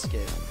to risk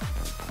it?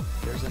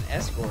 There's an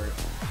escort.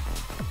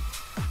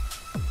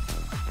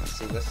 Let's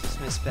see, let's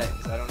dismiss pet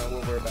because I don't know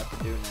what we're about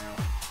to do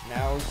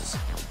now.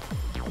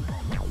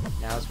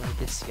 Now's when it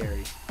gets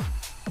scary.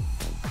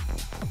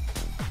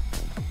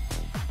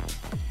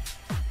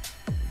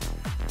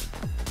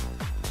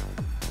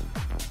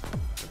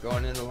 We're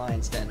going into the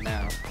lion's den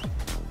now.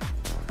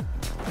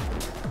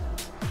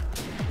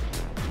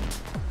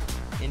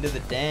 Into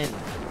the den.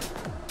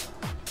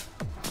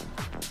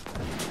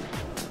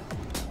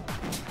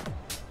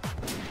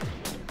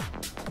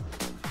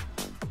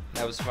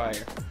 That was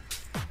fire.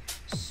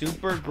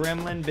 Super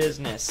gremlin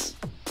business.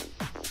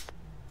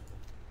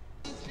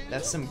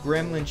 That's some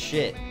gremlin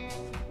shit.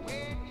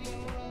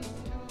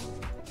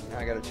 Now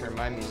I gotta turn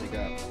my music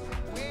up.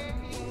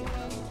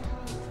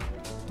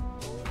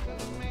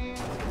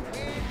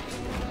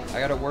 I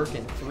gotta work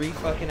in 3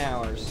 fucking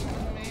hours.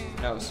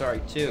 No,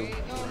 sorry, 2.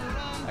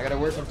 I gotta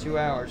work in 2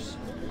 hours.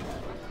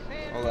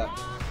 Hold up.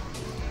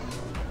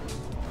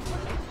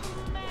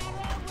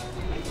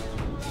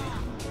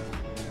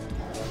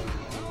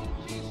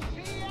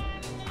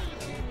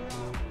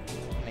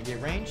 Can I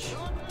get range?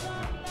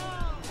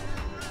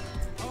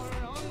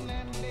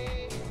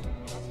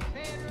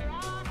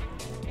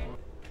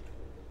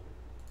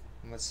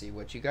 Let's see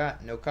what you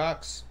got. No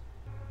cocks.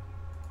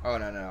 Oh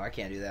no, I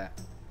can't do that.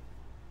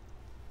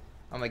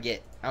 I'm gonna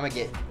get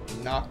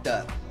knocked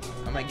up.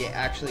 I'm gonna get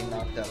actually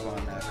knocked up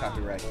on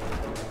copyright.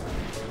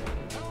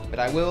 But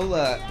I will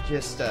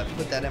just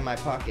put that in my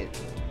pocket.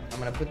 I'm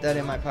gonna put that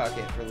in my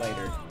pocket for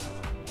later.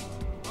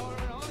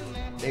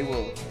 They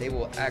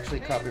will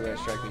actually copyright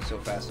strike me so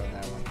fast on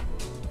that one.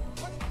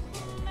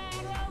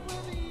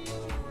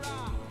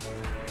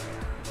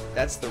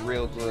 That's the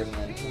real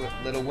gremlin.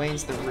 Lil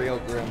Wayne's the real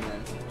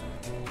gremlin.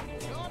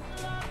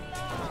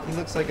 He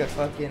looks like a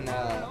fucking,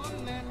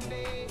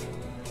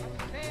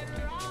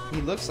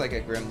 he looks like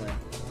a gremlin.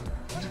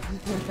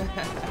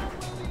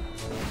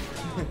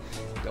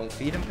 Don't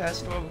feed him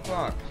past 12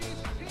 o'clock.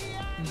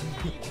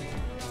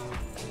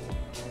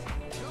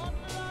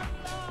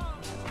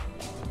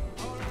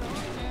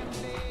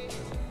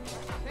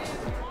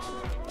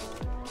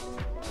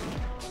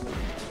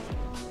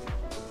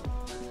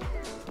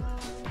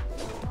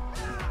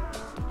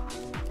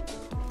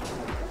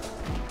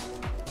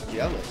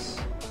 Jealous.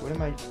 What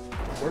am I?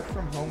 Work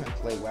from home and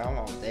play WoW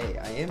all day.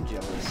 I am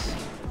jealous.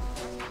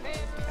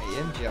 I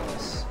am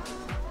jealous.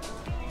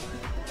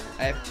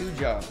 I have 2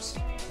 jobs.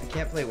 I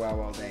can't play WoW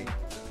all day.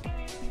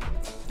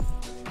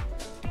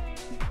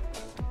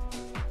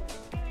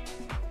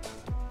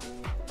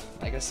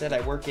 Like I said,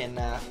 I work in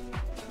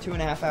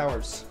 2.5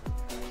 hours.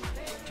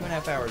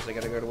 2.5 hours I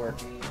gotta go to work.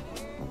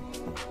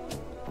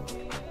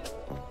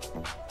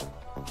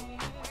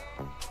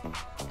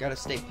 Gotta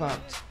stay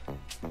pumped.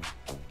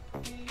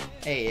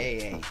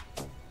 Hey.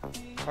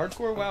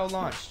 Hardcore WoW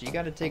launched. You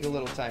gotta take a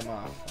little time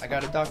off. I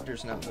got a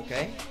doctor's note,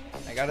 okay?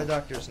 I got a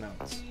doctor's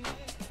note.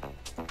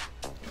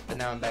 But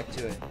now I'm back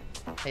to it.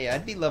 Hey,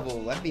 I'd be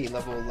level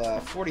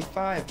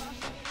 45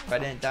 if I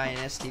didn't die in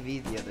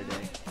STV the other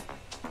day.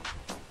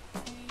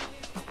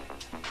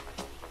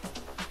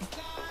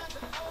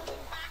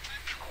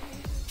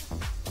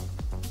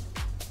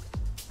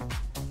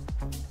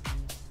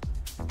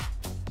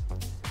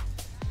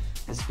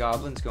 This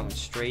goblin's going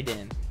straight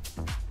in.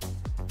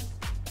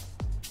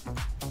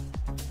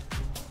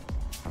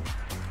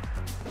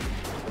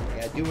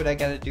 Yeah, do what I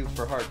gotta do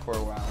for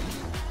hardcore WoW.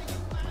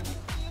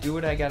 Do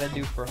what I gotta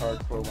do for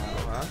hardcore WoW,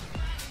 huh?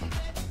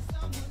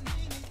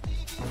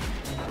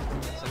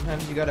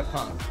 Sometimes you gotta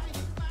pump.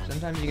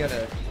 Sometimes you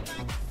gotta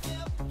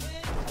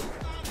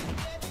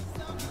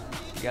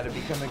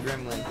become a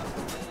gremlin.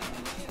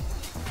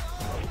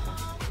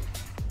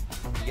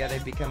 You gotta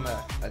become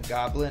a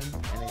goblin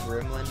and a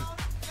gremlin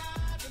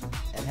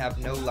and have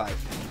no life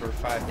for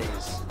 5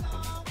 days.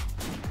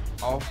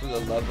 All for the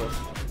love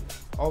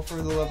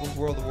of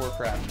World of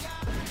Warcraft.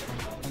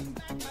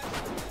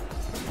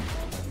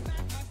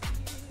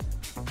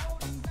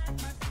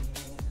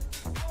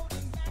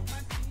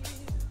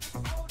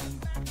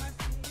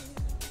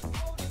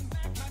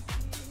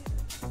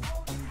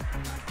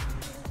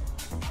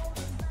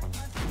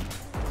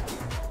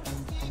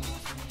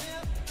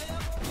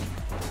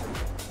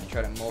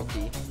 Try to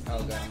multi.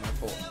 Oh god, I'm gonna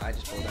pull. I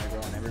just pulled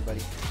aggro on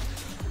everybody.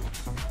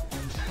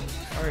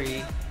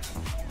 Sorry.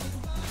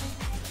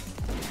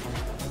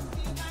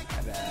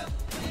 My bad.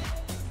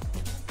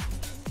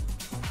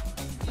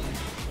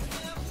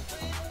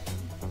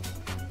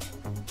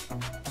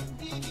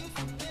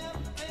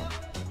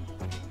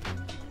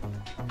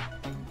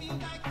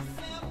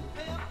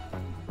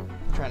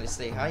 I'm trying to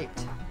stay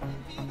hyped.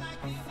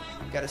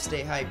 Gotta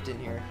stay hyped in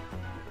here.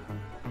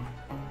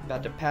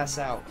 About to pass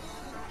out.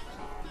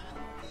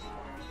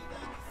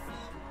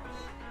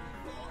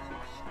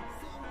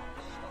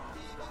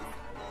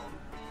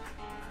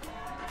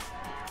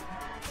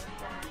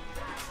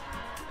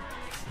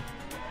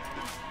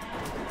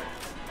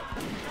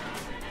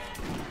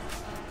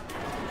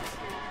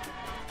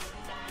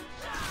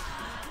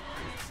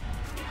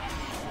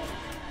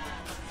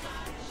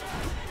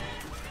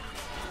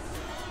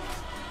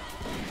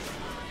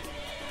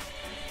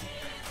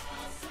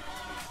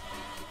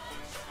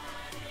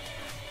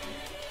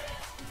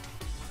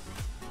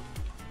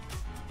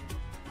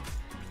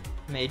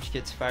 Mage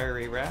gets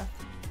Fiery Wrath.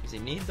 Does he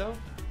need though?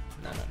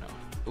 No.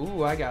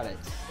 Ooh, I got it.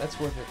 That's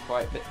worth it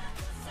quite a bit.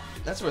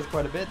 That's worth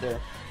quite a bit there.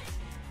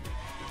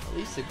 At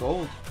least the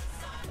gold.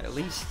 At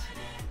least.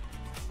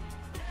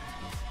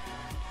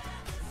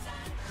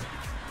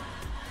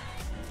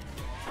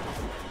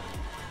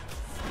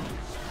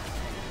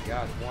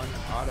 God, one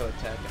auto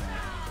attack and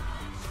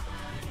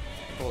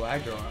a full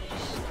aggro.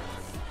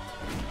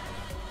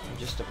 I'm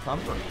just a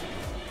pumper.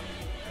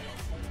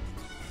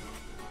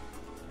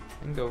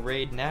 I can go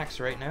raid Nax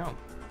right now.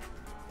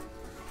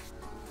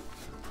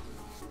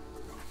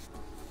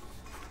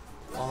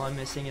 All I'm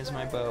missing is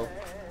my bow.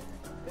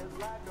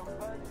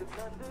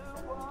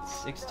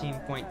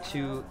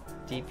 16.2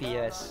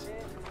 DPS.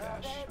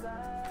 Gosh.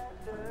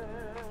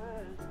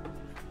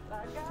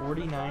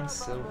 49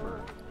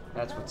 silver.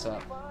 That's what's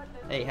up.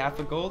 Hey, half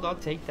a gold? I'll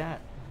take that.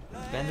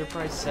 Vendor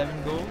price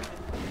 7 gold.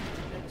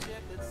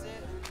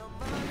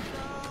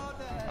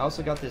 I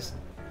also got this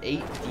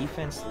 8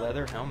 defense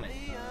leather helmet.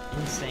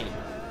 Insane.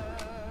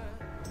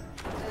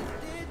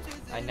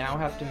 I now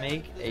have to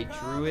make a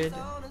druid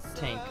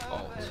tank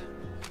alt.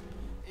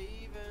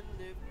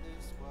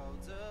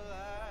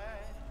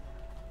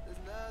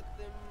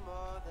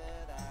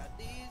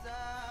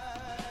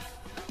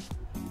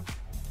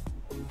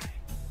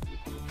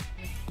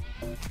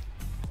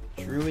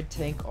 Druid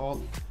tank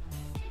alt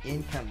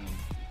incoming.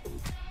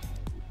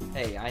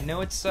 Hey, I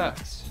know it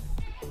sucks.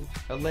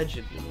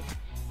 Allegedly.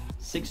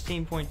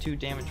 16.2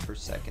 damage per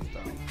second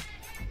though.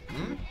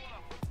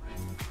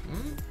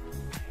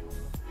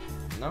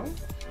 No?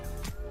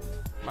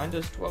 Mine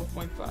does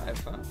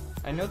 12.5, huh?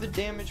 I know the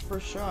damage per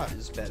shot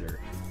is better.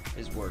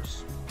 is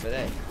worse. But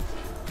hey,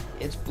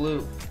 it's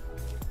blue.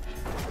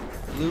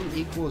 Blue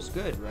equals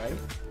good, right?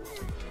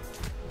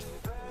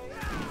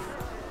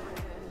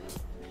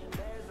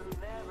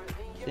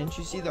 Didn't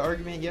you see the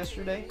argument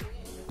yesterday?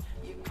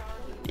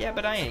 Yeah,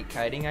 but I ain't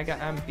kiting.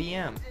 I'm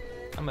BM.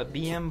 I'm a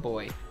BM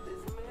boy.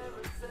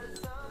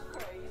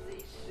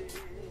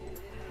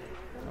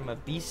 I'm a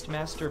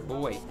Beastmaster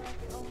boy.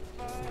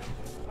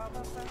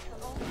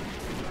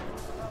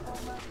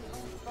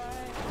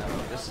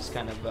 Oh, this is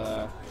kind of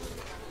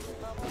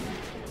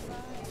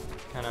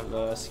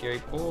a scary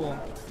pull.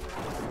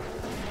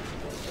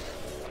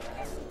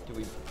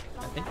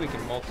 I think we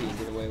can multi and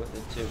get away with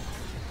it too.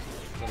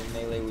 Get a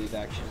melee weave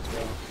action as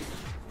well.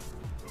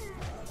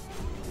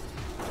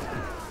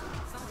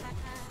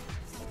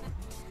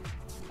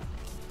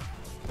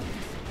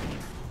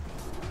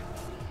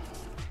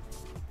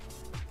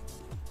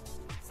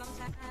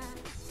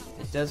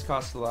 It does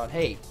cost a lot.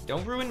 Hey,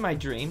 don't ruin my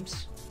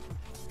dreams.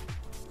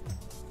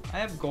 I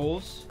have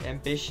goals,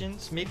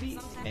 ambitions. Maybe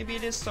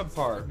it is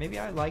subpar. Maybe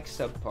I like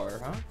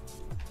subpar, huh?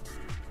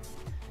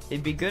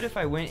 It'd be good if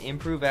I went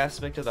improve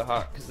aspect of the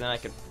hawk, because then I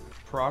could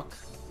proc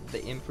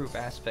the improve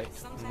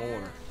aspect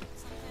more.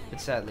 But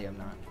sadly, I'm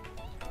not.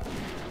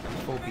 I'm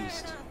full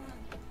beast.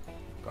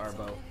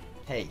 Garbo.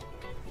 Hey.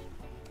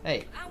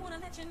 Hey.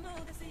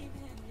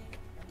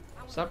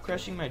 Stop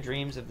crushing my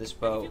dreams of this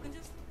bow.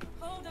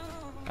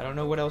 I don't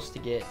know what else to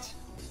get.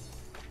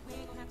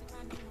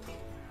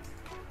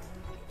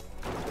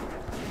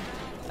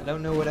 I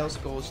don't know what else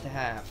goals to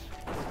have.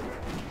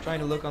 I'm trying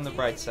to look on the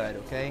bright side,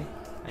 okay?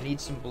 I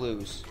need some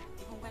blues.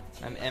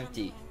 I'm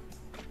empty.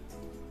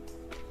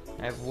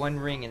 I have one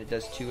ring and it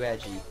does 2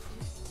 agi.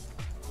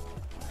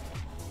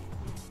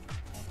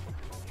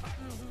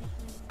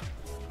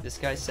 This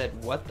guy said,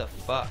 what the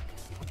fuck?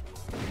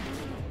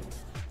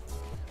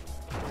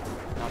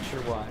 Not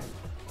sure why.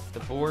 The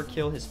boar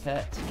kill his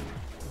pet.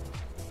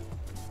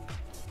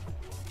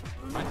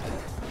 My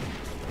pet.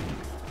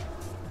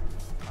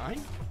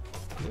 Mine?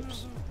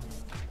 Whoops.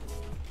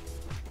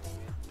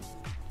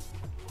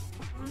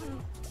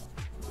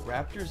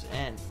 Raptor's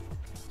End.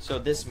 So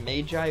this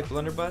Magi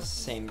Blunderbuss,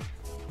 same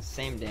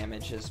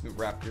damage as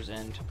Raptor's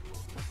End.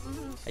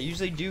 I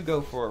usually do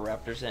go for a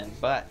Raptor's End,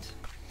 but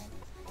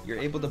you're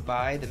able to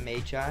buy the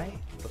Magi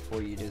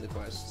before you do the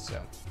quest,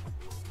 so.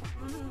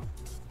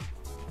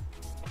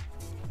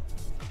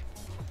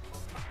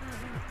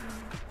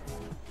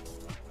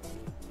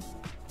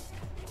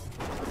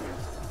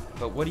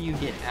 But what do you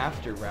get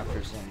after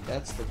Raptor's End?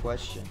 That's the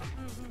question.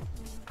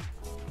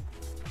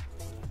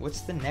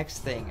 What's the next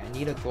thing? I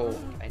need a goal.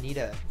 I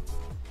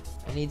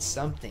need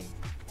something.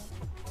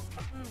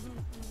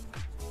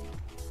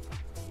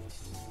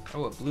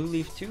 Oh, a blue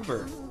leaf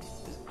tuber.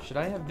 Should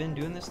I have been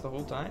doing this the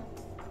whole time?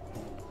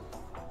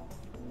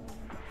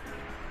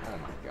 Oh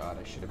my god,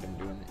 I should have been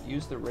doing it.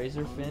 Use the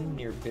Razorfen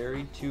near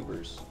buried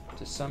tubers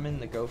to summon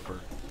the gopher.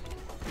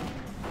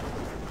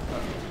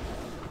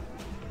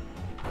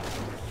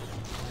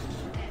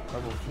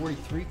 Level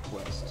 43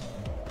 quest.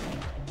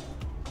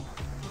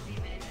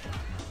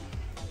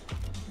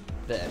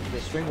 The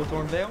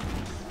Stranglethorn Veil?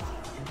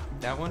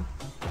 That one?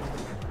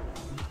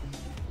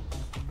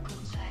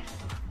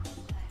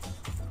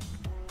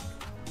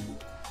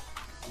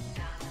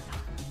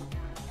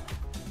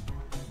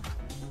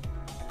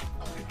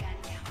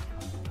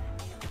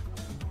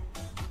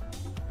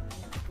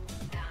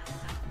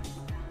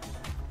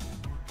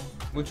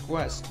 Which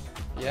quest?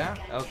 Yeah?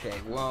 Okay,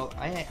 well,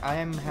 I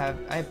have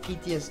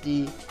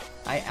PTSD.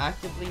 I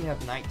actively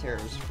have night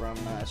terrors from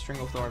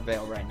Stranglethorn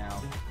Veil right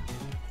now.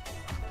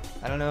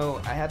 I don't know,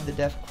 I have the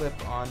death clip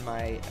on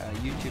my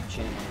YouTube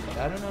channel, but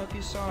I don't know if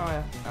you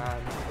saw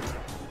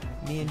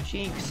me and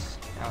Jinx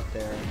out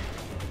there.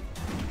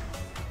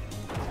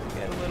 We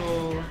had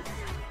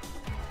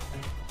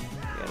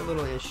a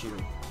little issue.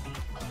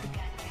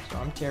 So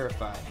I'm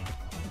terrified.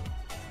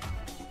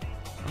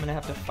 I'm gonna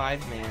have to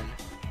 5-man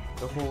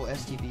the whole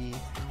STB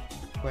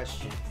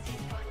quest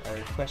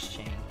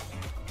chain.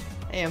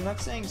 Hey, I'm not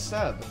saying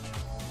sub.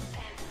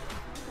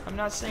 I'm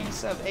not saying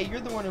sub. Hey, you're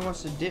the one who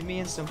wants to dip me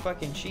in some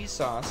fucking cheese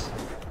sauce.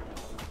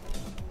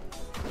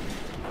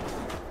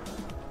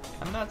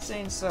 I'm not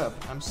saying sub.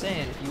 I'm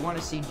saying if you want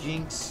to see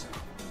Jinx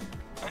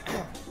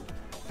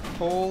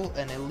pull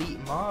an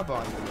elite mob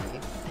on me,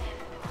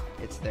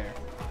 it's there.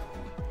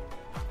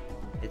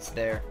 It's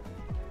there.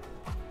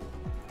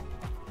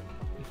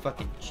 You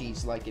fucking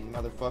cheese-liking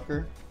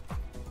motherfucker.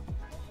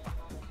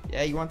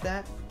 Yeah, you want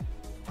that?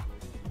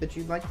 Bet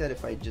you'd like that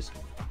if I just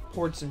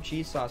poured some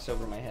cheese sauce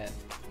over my head.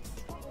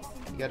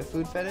 You got a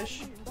food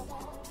fetish?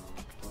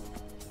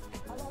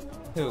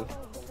 Who?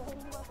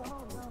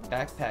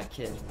 Backpack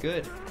kid.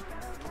 Good.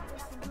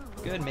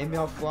 Good, maybe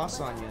I'll floss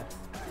on you.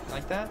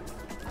 Like that?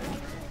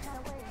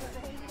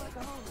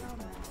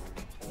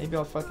 Maybe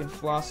I'll fucking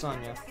floss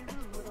on you.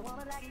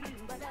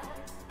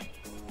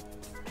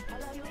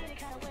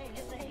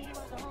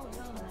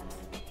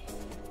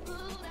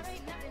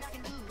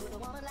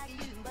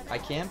 I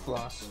can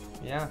floss.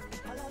 Yeah.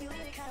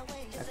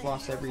 I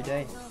floss every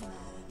day.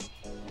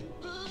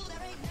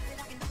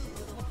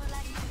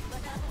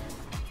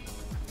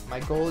 My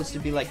goal is to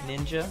be like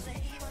Ninja.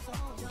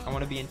 I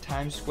want to be in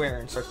Times Square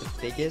and start the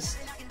biggest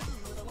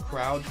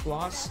crowd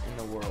floss in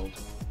the world.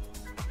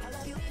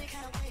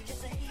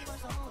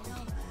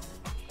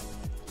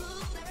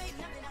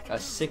 A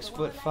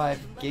 6'5"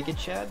 Giga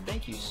Chad?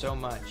 Thank you so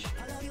much.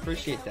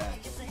 Appreciate that.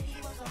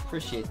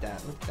 Appreciate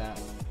that. Look at that.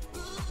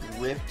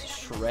 Ripped,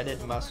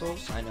 shredded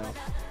muscles. I know.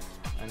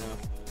 I know.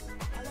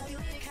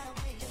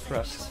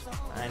 Trust.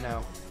 I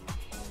know.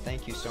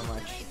 Thank you so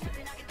much.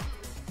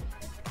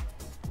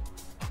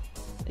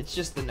 It's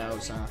just the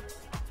nose, huh?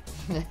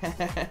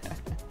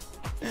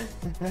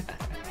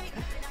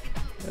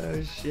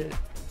 Oh shit.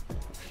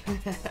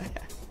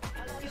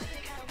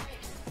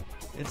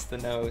 It's the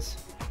nose.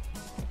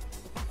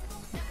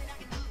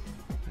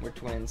 We're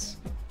twins.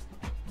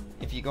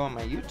 If you go on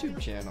my YouTube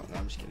channel, no,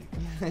 I'm just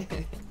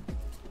kidding.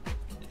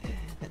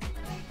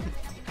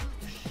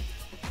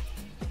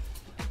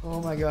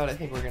 Oh my god, I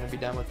think we're gonna be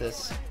done with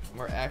this.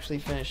 We're actually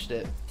finished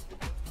it.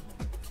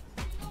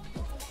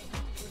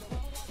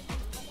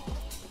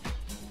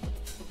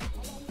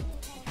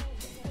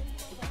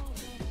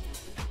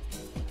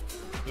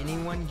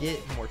 Anyone get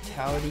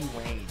mortality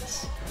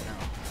wanes? No.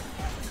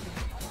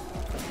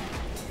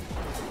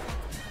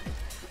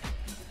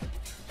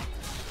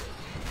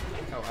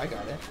 Oh, I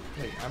got it.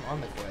 Wait, I'm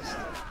on the quest.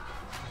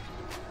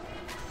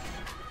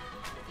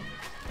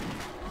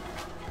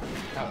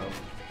 Uh-oh.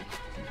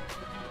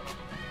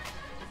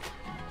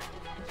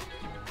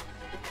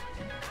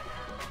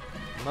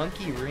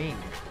 Monkey ring.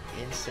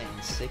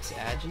 Insane. 6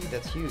 agi?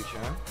 That's huge,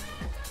 huh?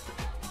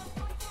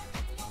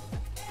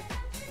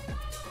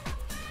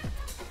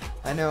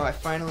 I know,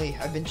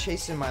 I've been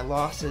chasing my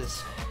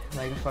losses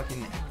like a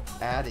fucking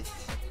addict.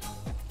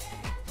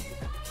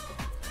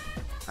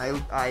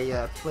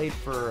 I played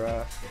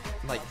for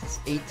like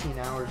 18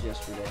 hours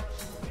yesterday.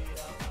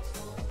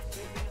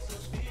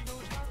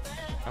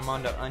 I'm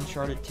on to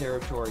uncharted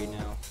territory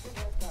now.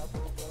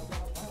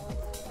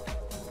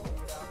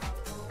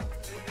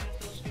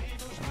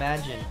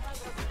 Imagine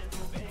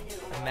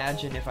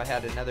if I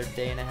had another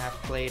day and a half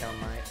played on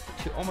my,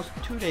 almost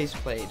 2 days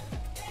played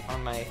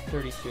on my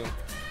 32.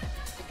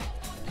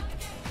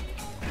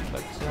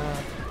 But,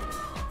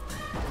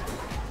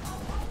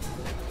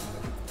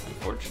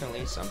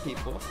 unfortunately, some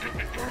people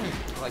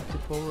like to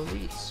pull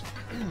elites.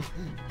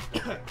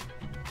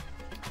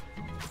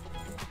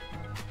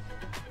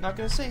 Not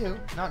gonna say who,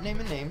 not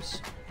naming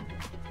names.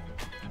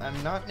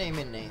 I'm not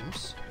naming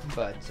names,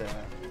 but,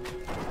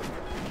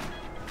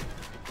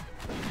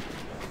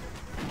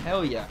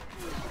 hell yeah.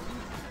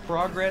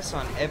 Progress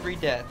on every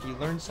death. You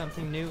learn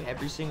something new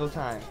every single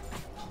time.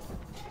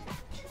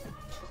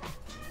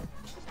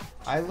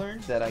 I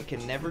learned that I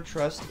can never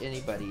trust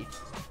anybody.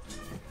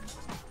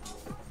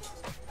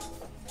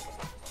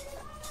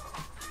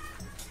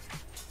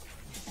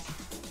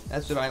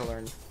 That's what I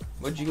learned.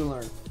 What'd you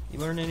learn? You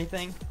learn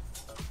anything?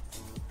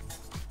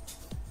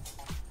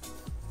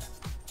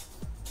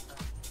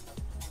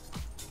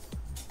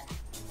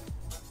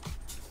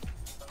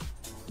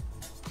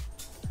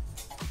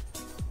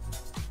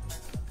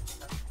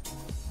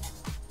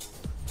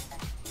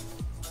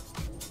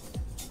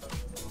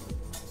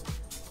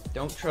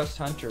 Don't trust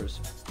hunters.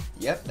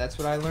 Yep, that's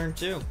what I learned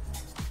too.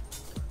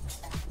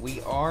 We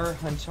are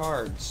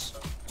huntards.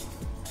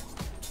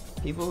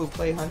 People who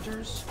play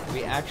hunters,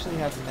 we actually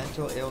have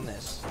mental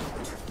illness.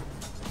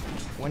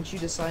 Once you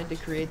decide to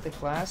create the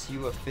class,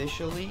 you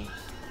officially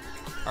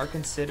are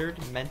considered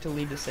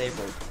mentally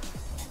disabled.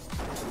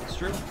 It's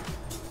true.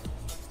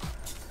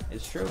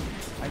 It's true.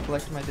 I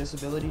collect my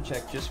disability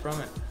check just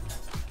from it.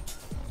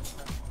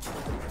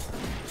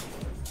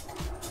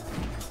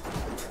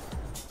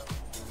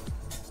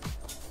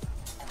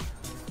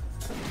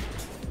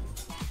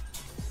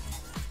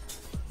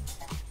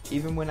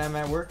 Even when I'm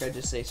at work, I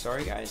just say,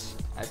 sorry guys,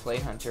 I play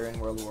Hunter in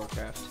World of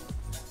Warcraft.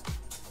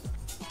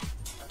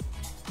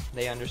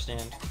 They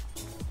understand.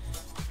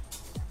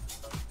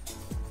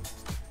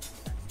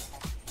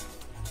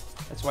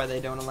 That's why they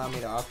don't allow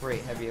me to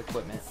operate heavy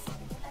equipment.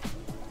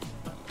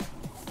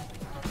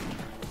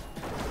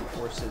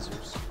 Or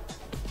scissors.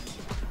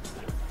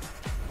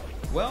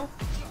 Well,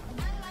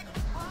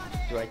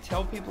 do I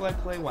tell people I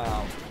play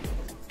WoW?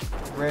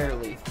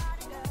 Rarely.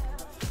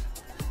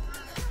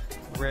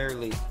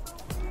 Rarely.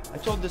 I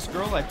told this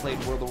girl I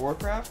played World of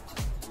Warcraft.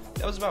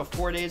 That was about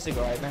 4 days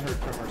ago. I haven't heard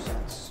from her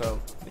since.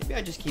 So maybe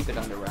I just keep it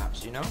under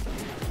wraps, you know?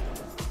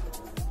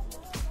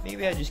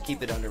 Maybe I just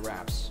keep it under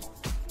wraps.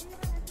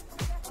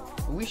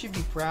 But we should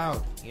be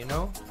proud, you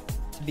know?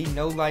 To be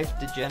no-life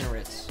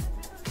degenerates.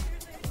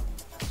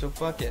 So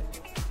fuck it.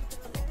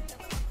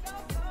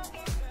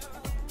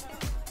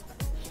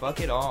 Fuck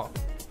it all.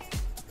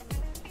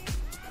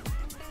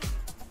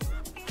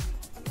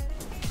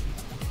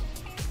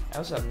 I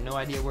also have no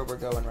idea where we're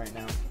going right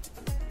now.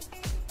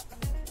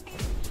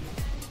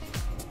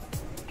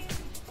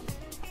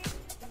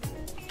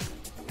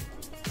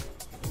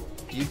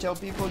 Do you tell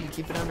people you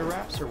keep it under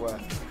wraps or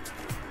what?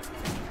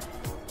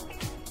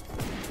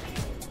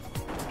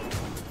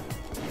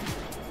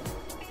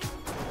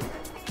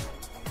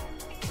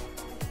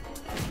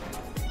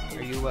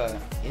 Are you you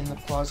in the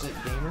closet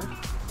gamer?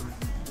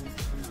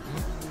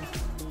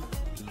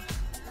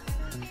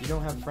 You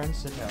don't have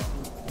friends to tell.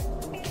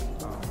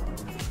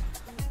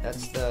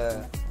 That's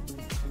the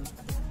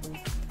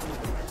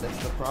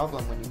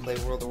problem when you play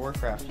World of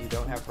Warcraft. You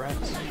don't have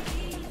friends.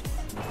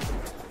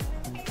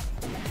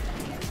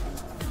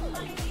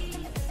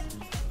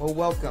 Well,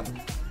 welcome.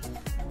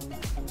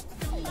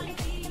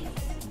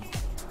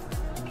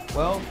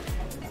 Well,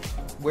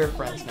 we're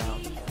friends now.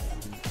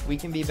 We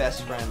can be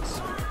best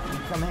friends. You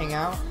come hang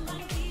out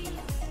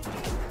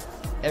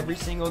every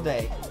single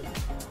day.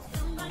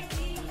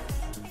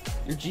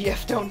 Your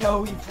GF don't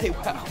know we play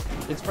WoW.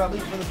 It's probably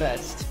for the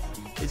best.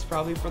 It's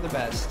probably for the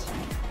best.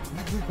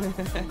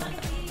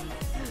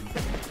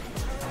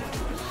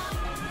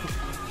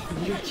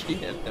 Your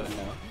GF don't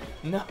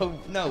know.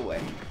 No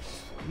way.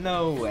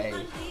 No way.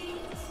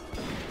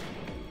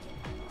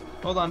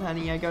 Hold on,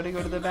 honey. I gotta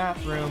go to the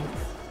bathroom.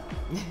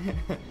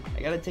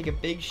 I gotta take a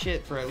big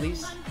shit for at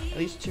least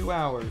 2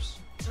 hours.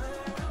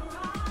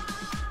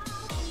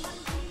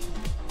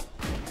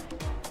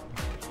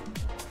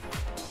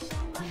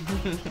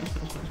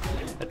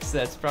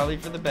 That's probably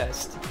for the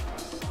best.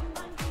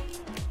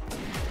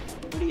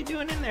 What are you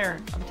doing in there?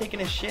 I'm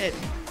taking a shit.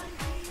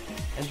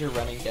 As you're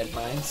running dead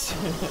mines.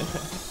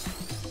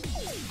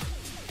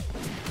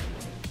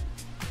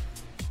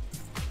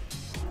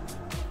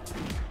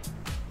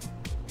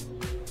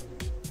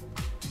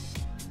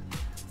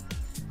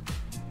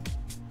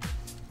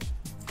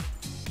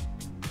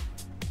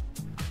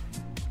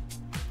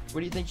 What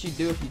do you think she'd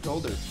do if you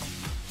told her?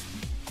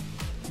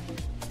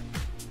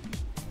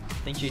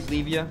 Think she'd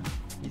leave you?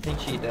 You think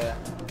she'd,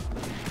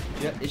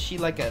 is she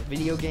like a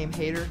video game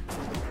hater?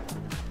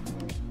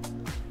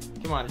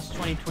 Come on, it's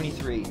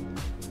 2023.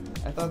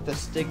 I thought the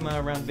stigma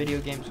around video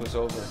games was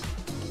over.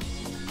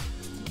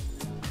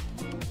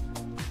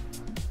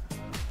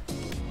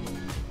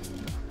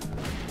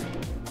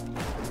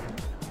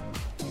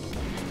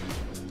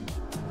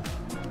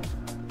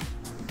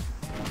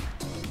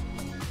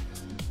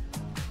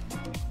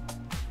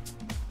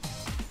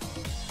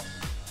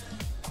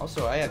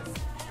 Also, I have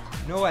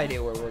no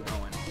idea where we're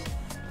going.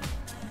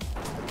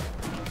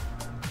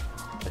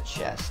 A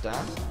chest,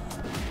 huh?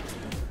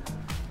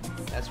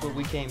 That's what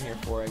we came here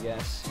for, I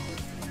guess.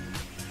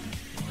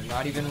 We're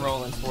not even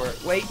rolling for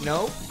it. Wait,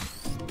 no.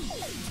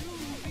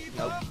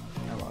 Nope,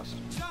 I lost.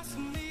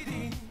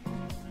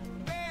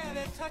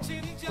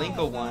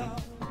 Blinko won.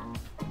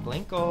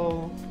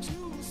 Blinko.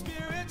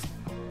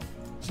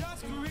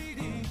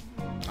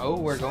 Oh,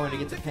 we're going to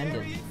get the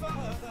pendant.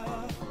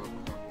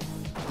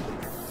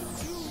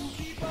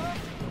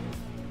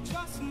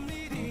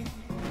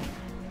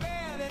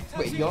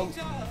 Wait,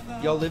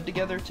 y'all live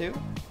together too?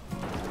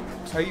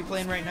 How are you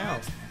playing right now?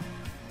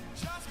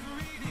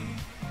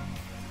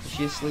 Is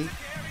she asleep?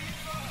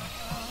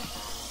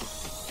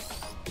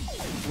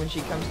 When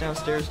she comes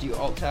downstairs, do you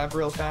alt-tab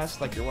real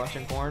fast like you're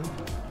watching porn?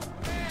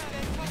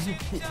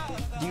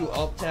 Do you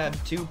alt-tab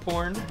to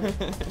porn?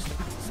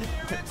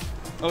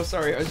 Oh,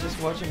 sorry, I was just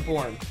watching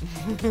porn.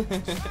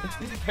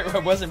 I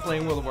wasn't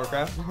playing World of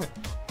Warcraft.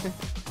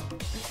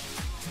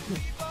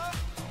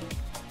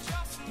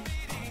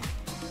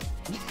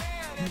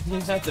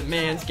 That's a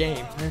man's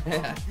game.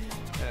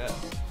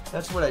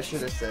 That's what I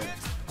should have said.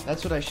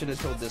 That's what I should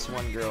have told this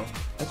one girl.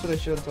 That's what I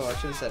should have told. I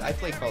should have said, I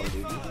play Call of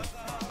Duty.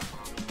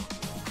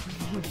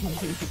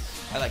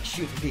 I like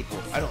shooting people.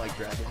 I don't like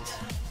dragons.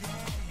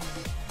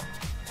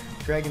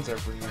 Dragons are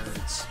for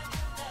nerds.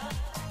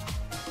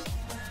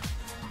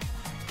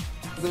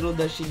 Little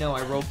does she know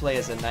I roleplay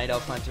as a night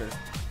elf hunter.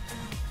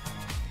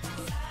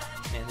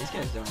 Man, these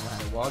guys don't know how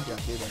to wall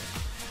jump, do they?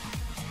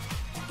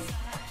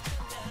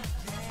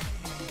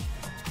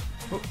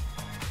 Oh.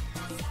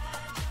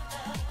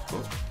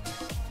 Oh.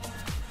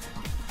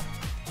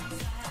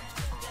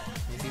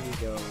 Maybe we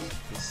go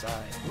this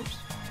side. Whoops.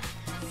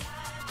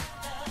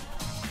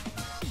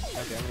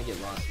 Okay, I'm gonna get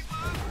lost.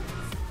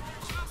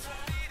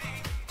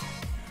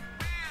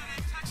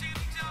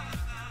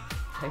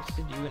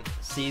 Texted you and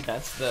see,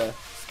 that's the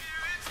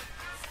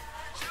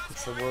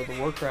World of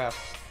Warcraft.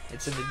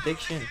 It's an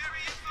addiction.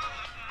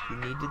 You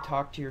need to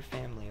talk to your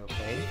family,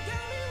 okay?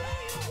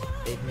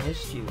 They've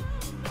missed you.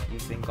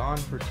 You've been gone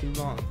for too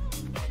long.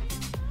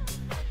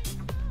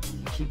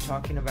 You keep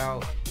talking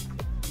about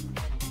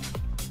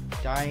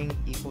dying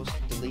equals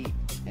delete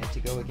and to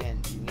go again.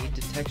 You need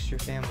to text your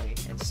family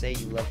and say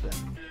you love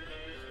them.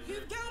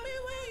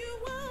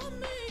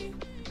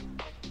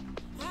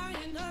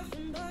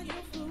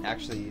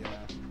 Actually,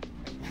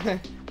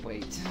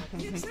 wait.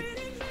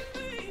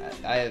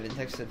 I haven't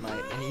texted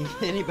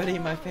anybody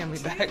in my family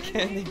back,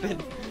 and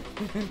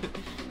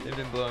they've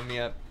been blowing me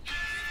up.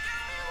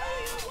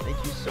 Thank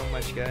you so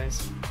much,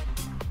 guys.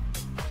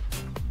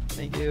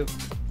 Thank you.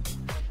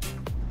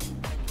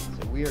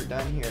 So we are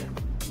done here.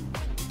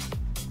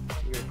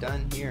 We are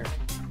done here.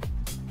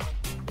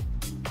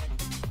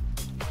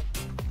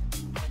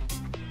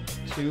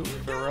 2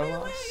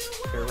 Veralis.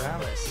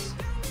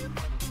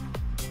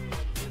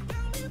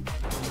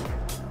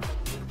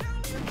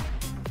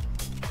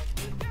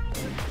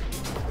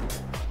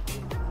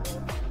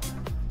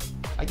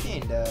 I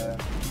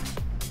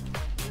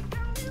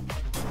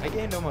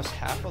gained almost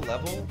half a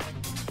level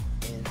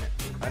in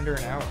under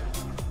an hour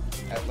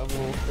at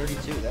level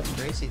 32. That's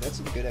crazy. That's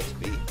some good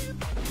XP.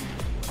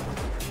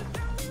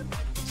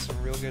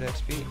 Some real good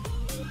XP.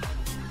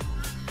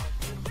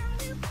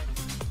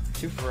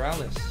 To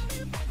Feralis.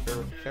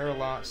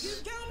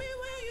 Feralis.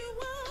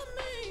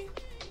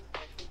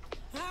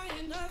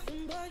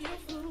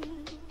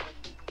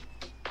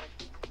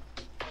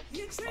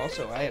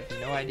 Also, I have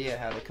no idea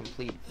how to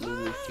complete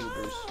Blue Leaf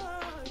Tubers.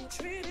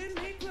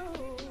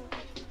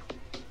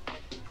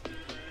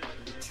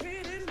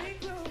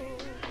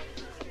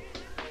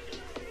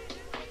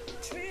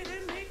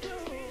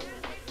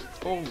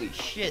 Holy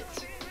shit!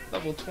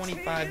 Level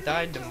 25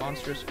 died to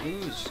Monstrous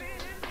Ooze.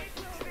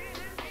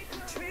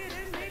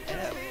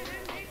 F.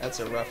 That's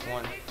a rough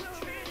one.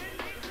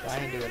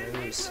 Dying to an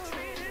ooze.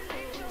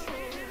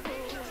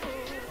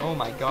 Oh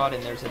my god,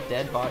 and there's a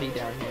dead body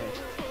down here.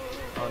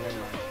 Oh, never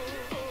mind.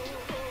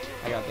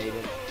 I got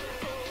baited.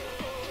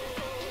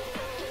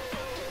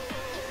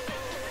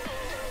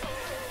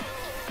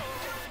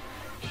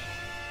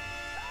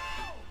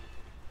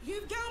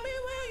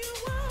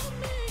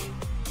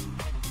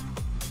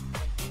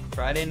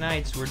 Friday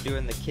nights, we're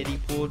doing the kiddie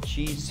pool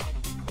cheese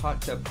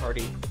hot tub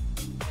party.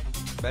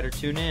 Better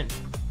tune in.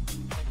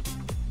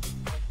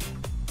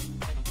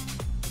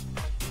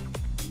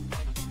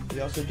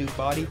 We also do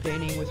body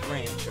painting with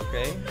ranch,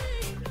 okay?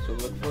 So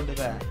look forward to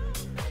that.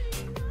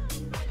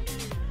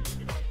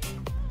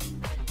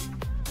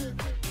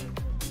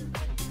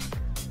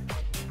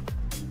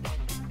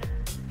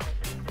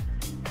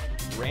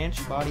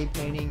 Ranch body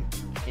painting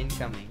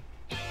incoming.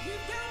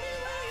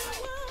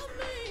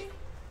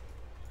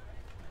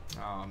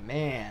 Oh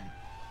man,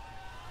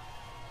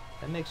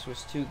 that mix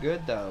was too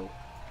good though.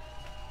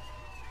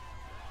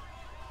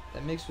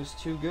 That mix was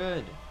too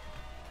good.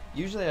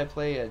 Usually I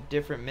play a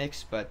different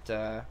mix, but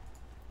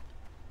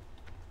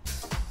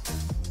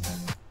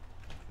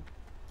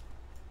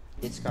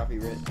it's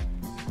copywritten.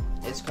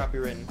 It's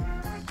copywritten.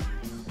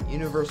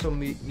 Universal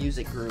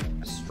Music Group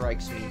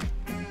strikes me.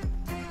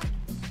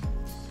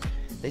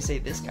 They say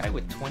this guy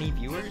with 20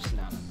 viewers?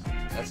 No,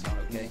 that's not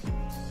okay.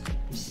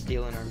 He's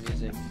stealing our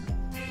music.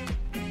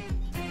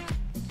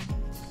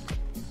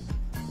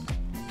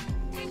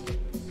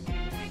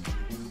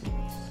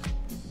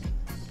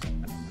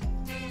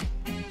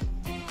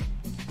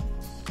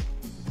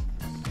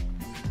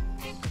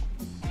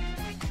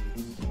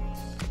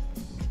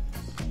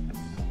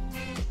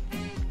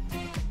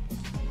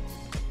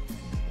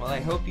 Well,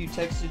 I hope you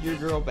texted your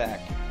girl back.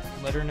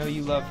 Let her know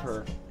you love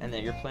her and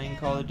that you're playing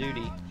Call of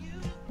Duty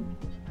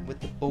with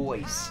the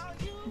boys.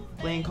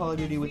 Playing Call of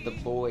Duty with the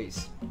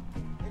boys.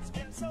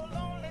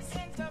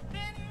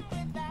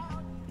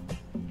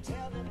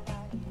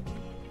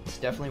 It's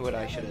definitely what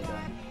I should have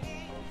done.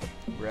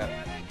 Rip.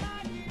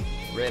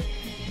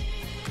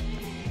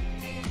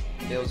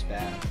 Feels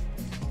bad.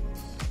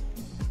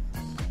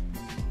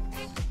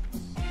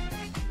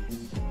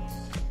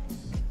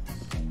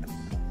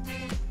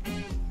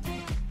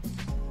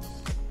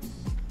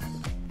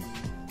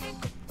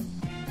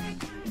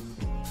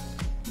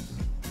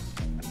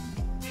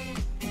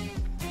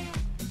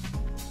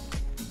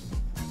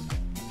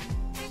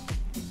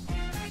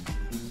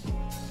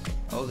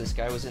 Oh, this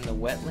guy was in the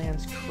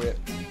wetlands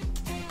crypt.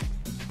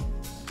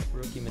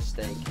 Rookie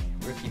mistake.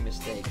 Rookie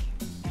mistake.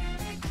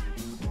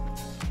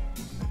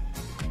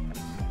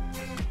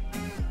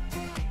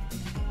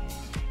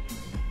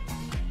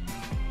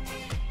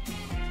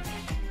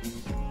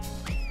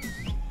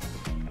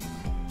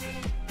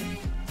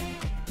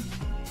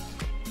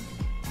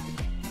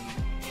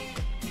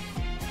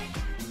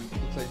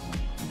 Looks like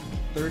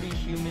 30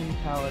 human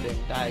paladin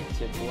died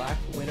to Black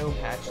Widow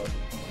hatchling.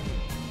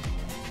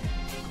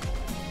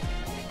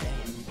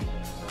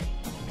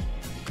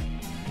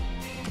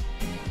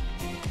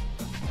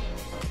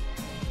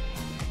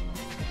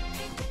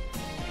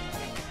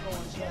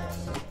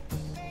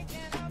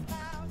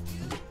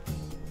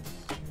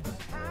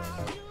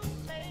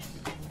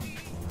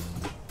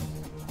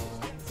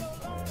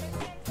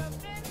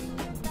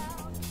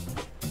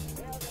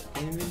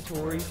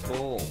 Inventory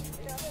full.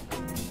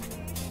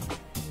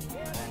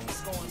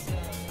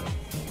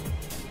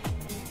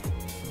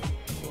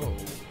 Whoa.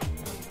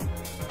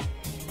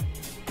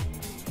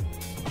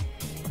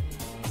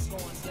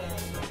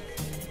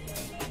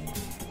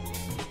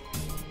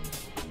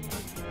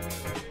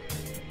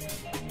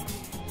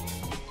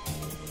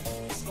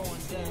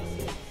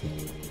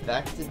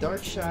 Back to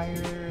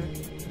Darkshire.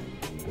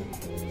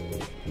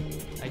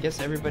 I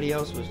guess everybody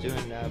else was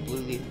doing Blue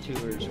Leaf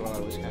Tours while I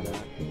was kind of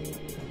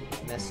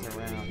messing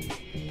around.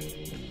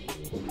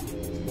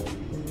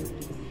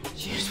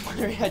 She was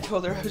wondering, I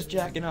told her I was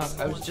jacking off.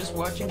 I was just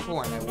watching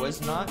porn. I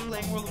was not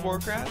playing World of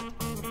Warcraft.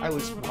 I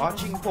was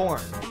watching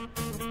porn.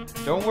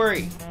 Don't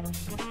worry.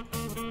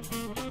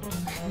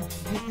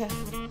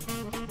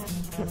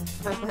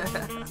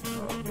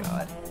 Oh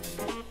god.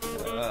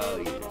 Oh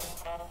yeah.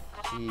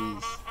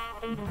 Jeez.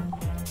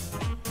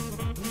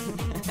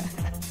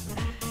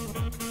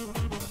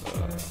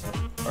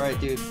 Alright,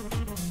 dude.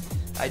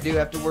 I do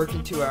have to work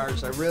in 2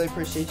 hours. I really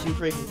appreciate you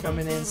freaking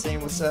coming in,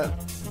 saying what's up.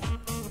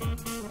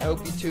 I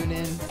hope you tune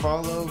in,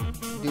 follow,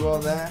 do all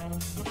that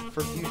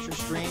for future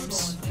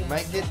streams. You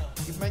might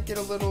get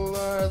a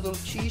little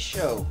cheese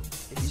show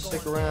if you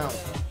stick around.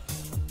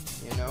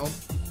 You know,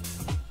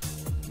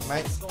 you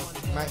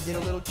might get a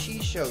little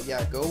cheese show.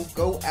 Yeah,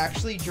 go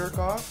actually jerk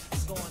off.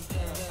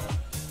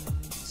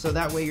 So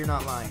that way you're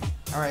not lying.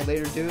 All right,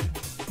 later, dude.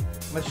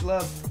 Much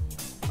love.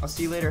 I'll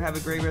see you later. Have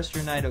a great rest of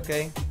your night,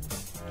 okay?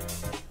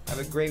 Have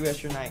a great rest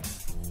of your night.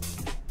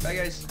 Bye,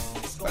 guys.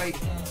 Bye.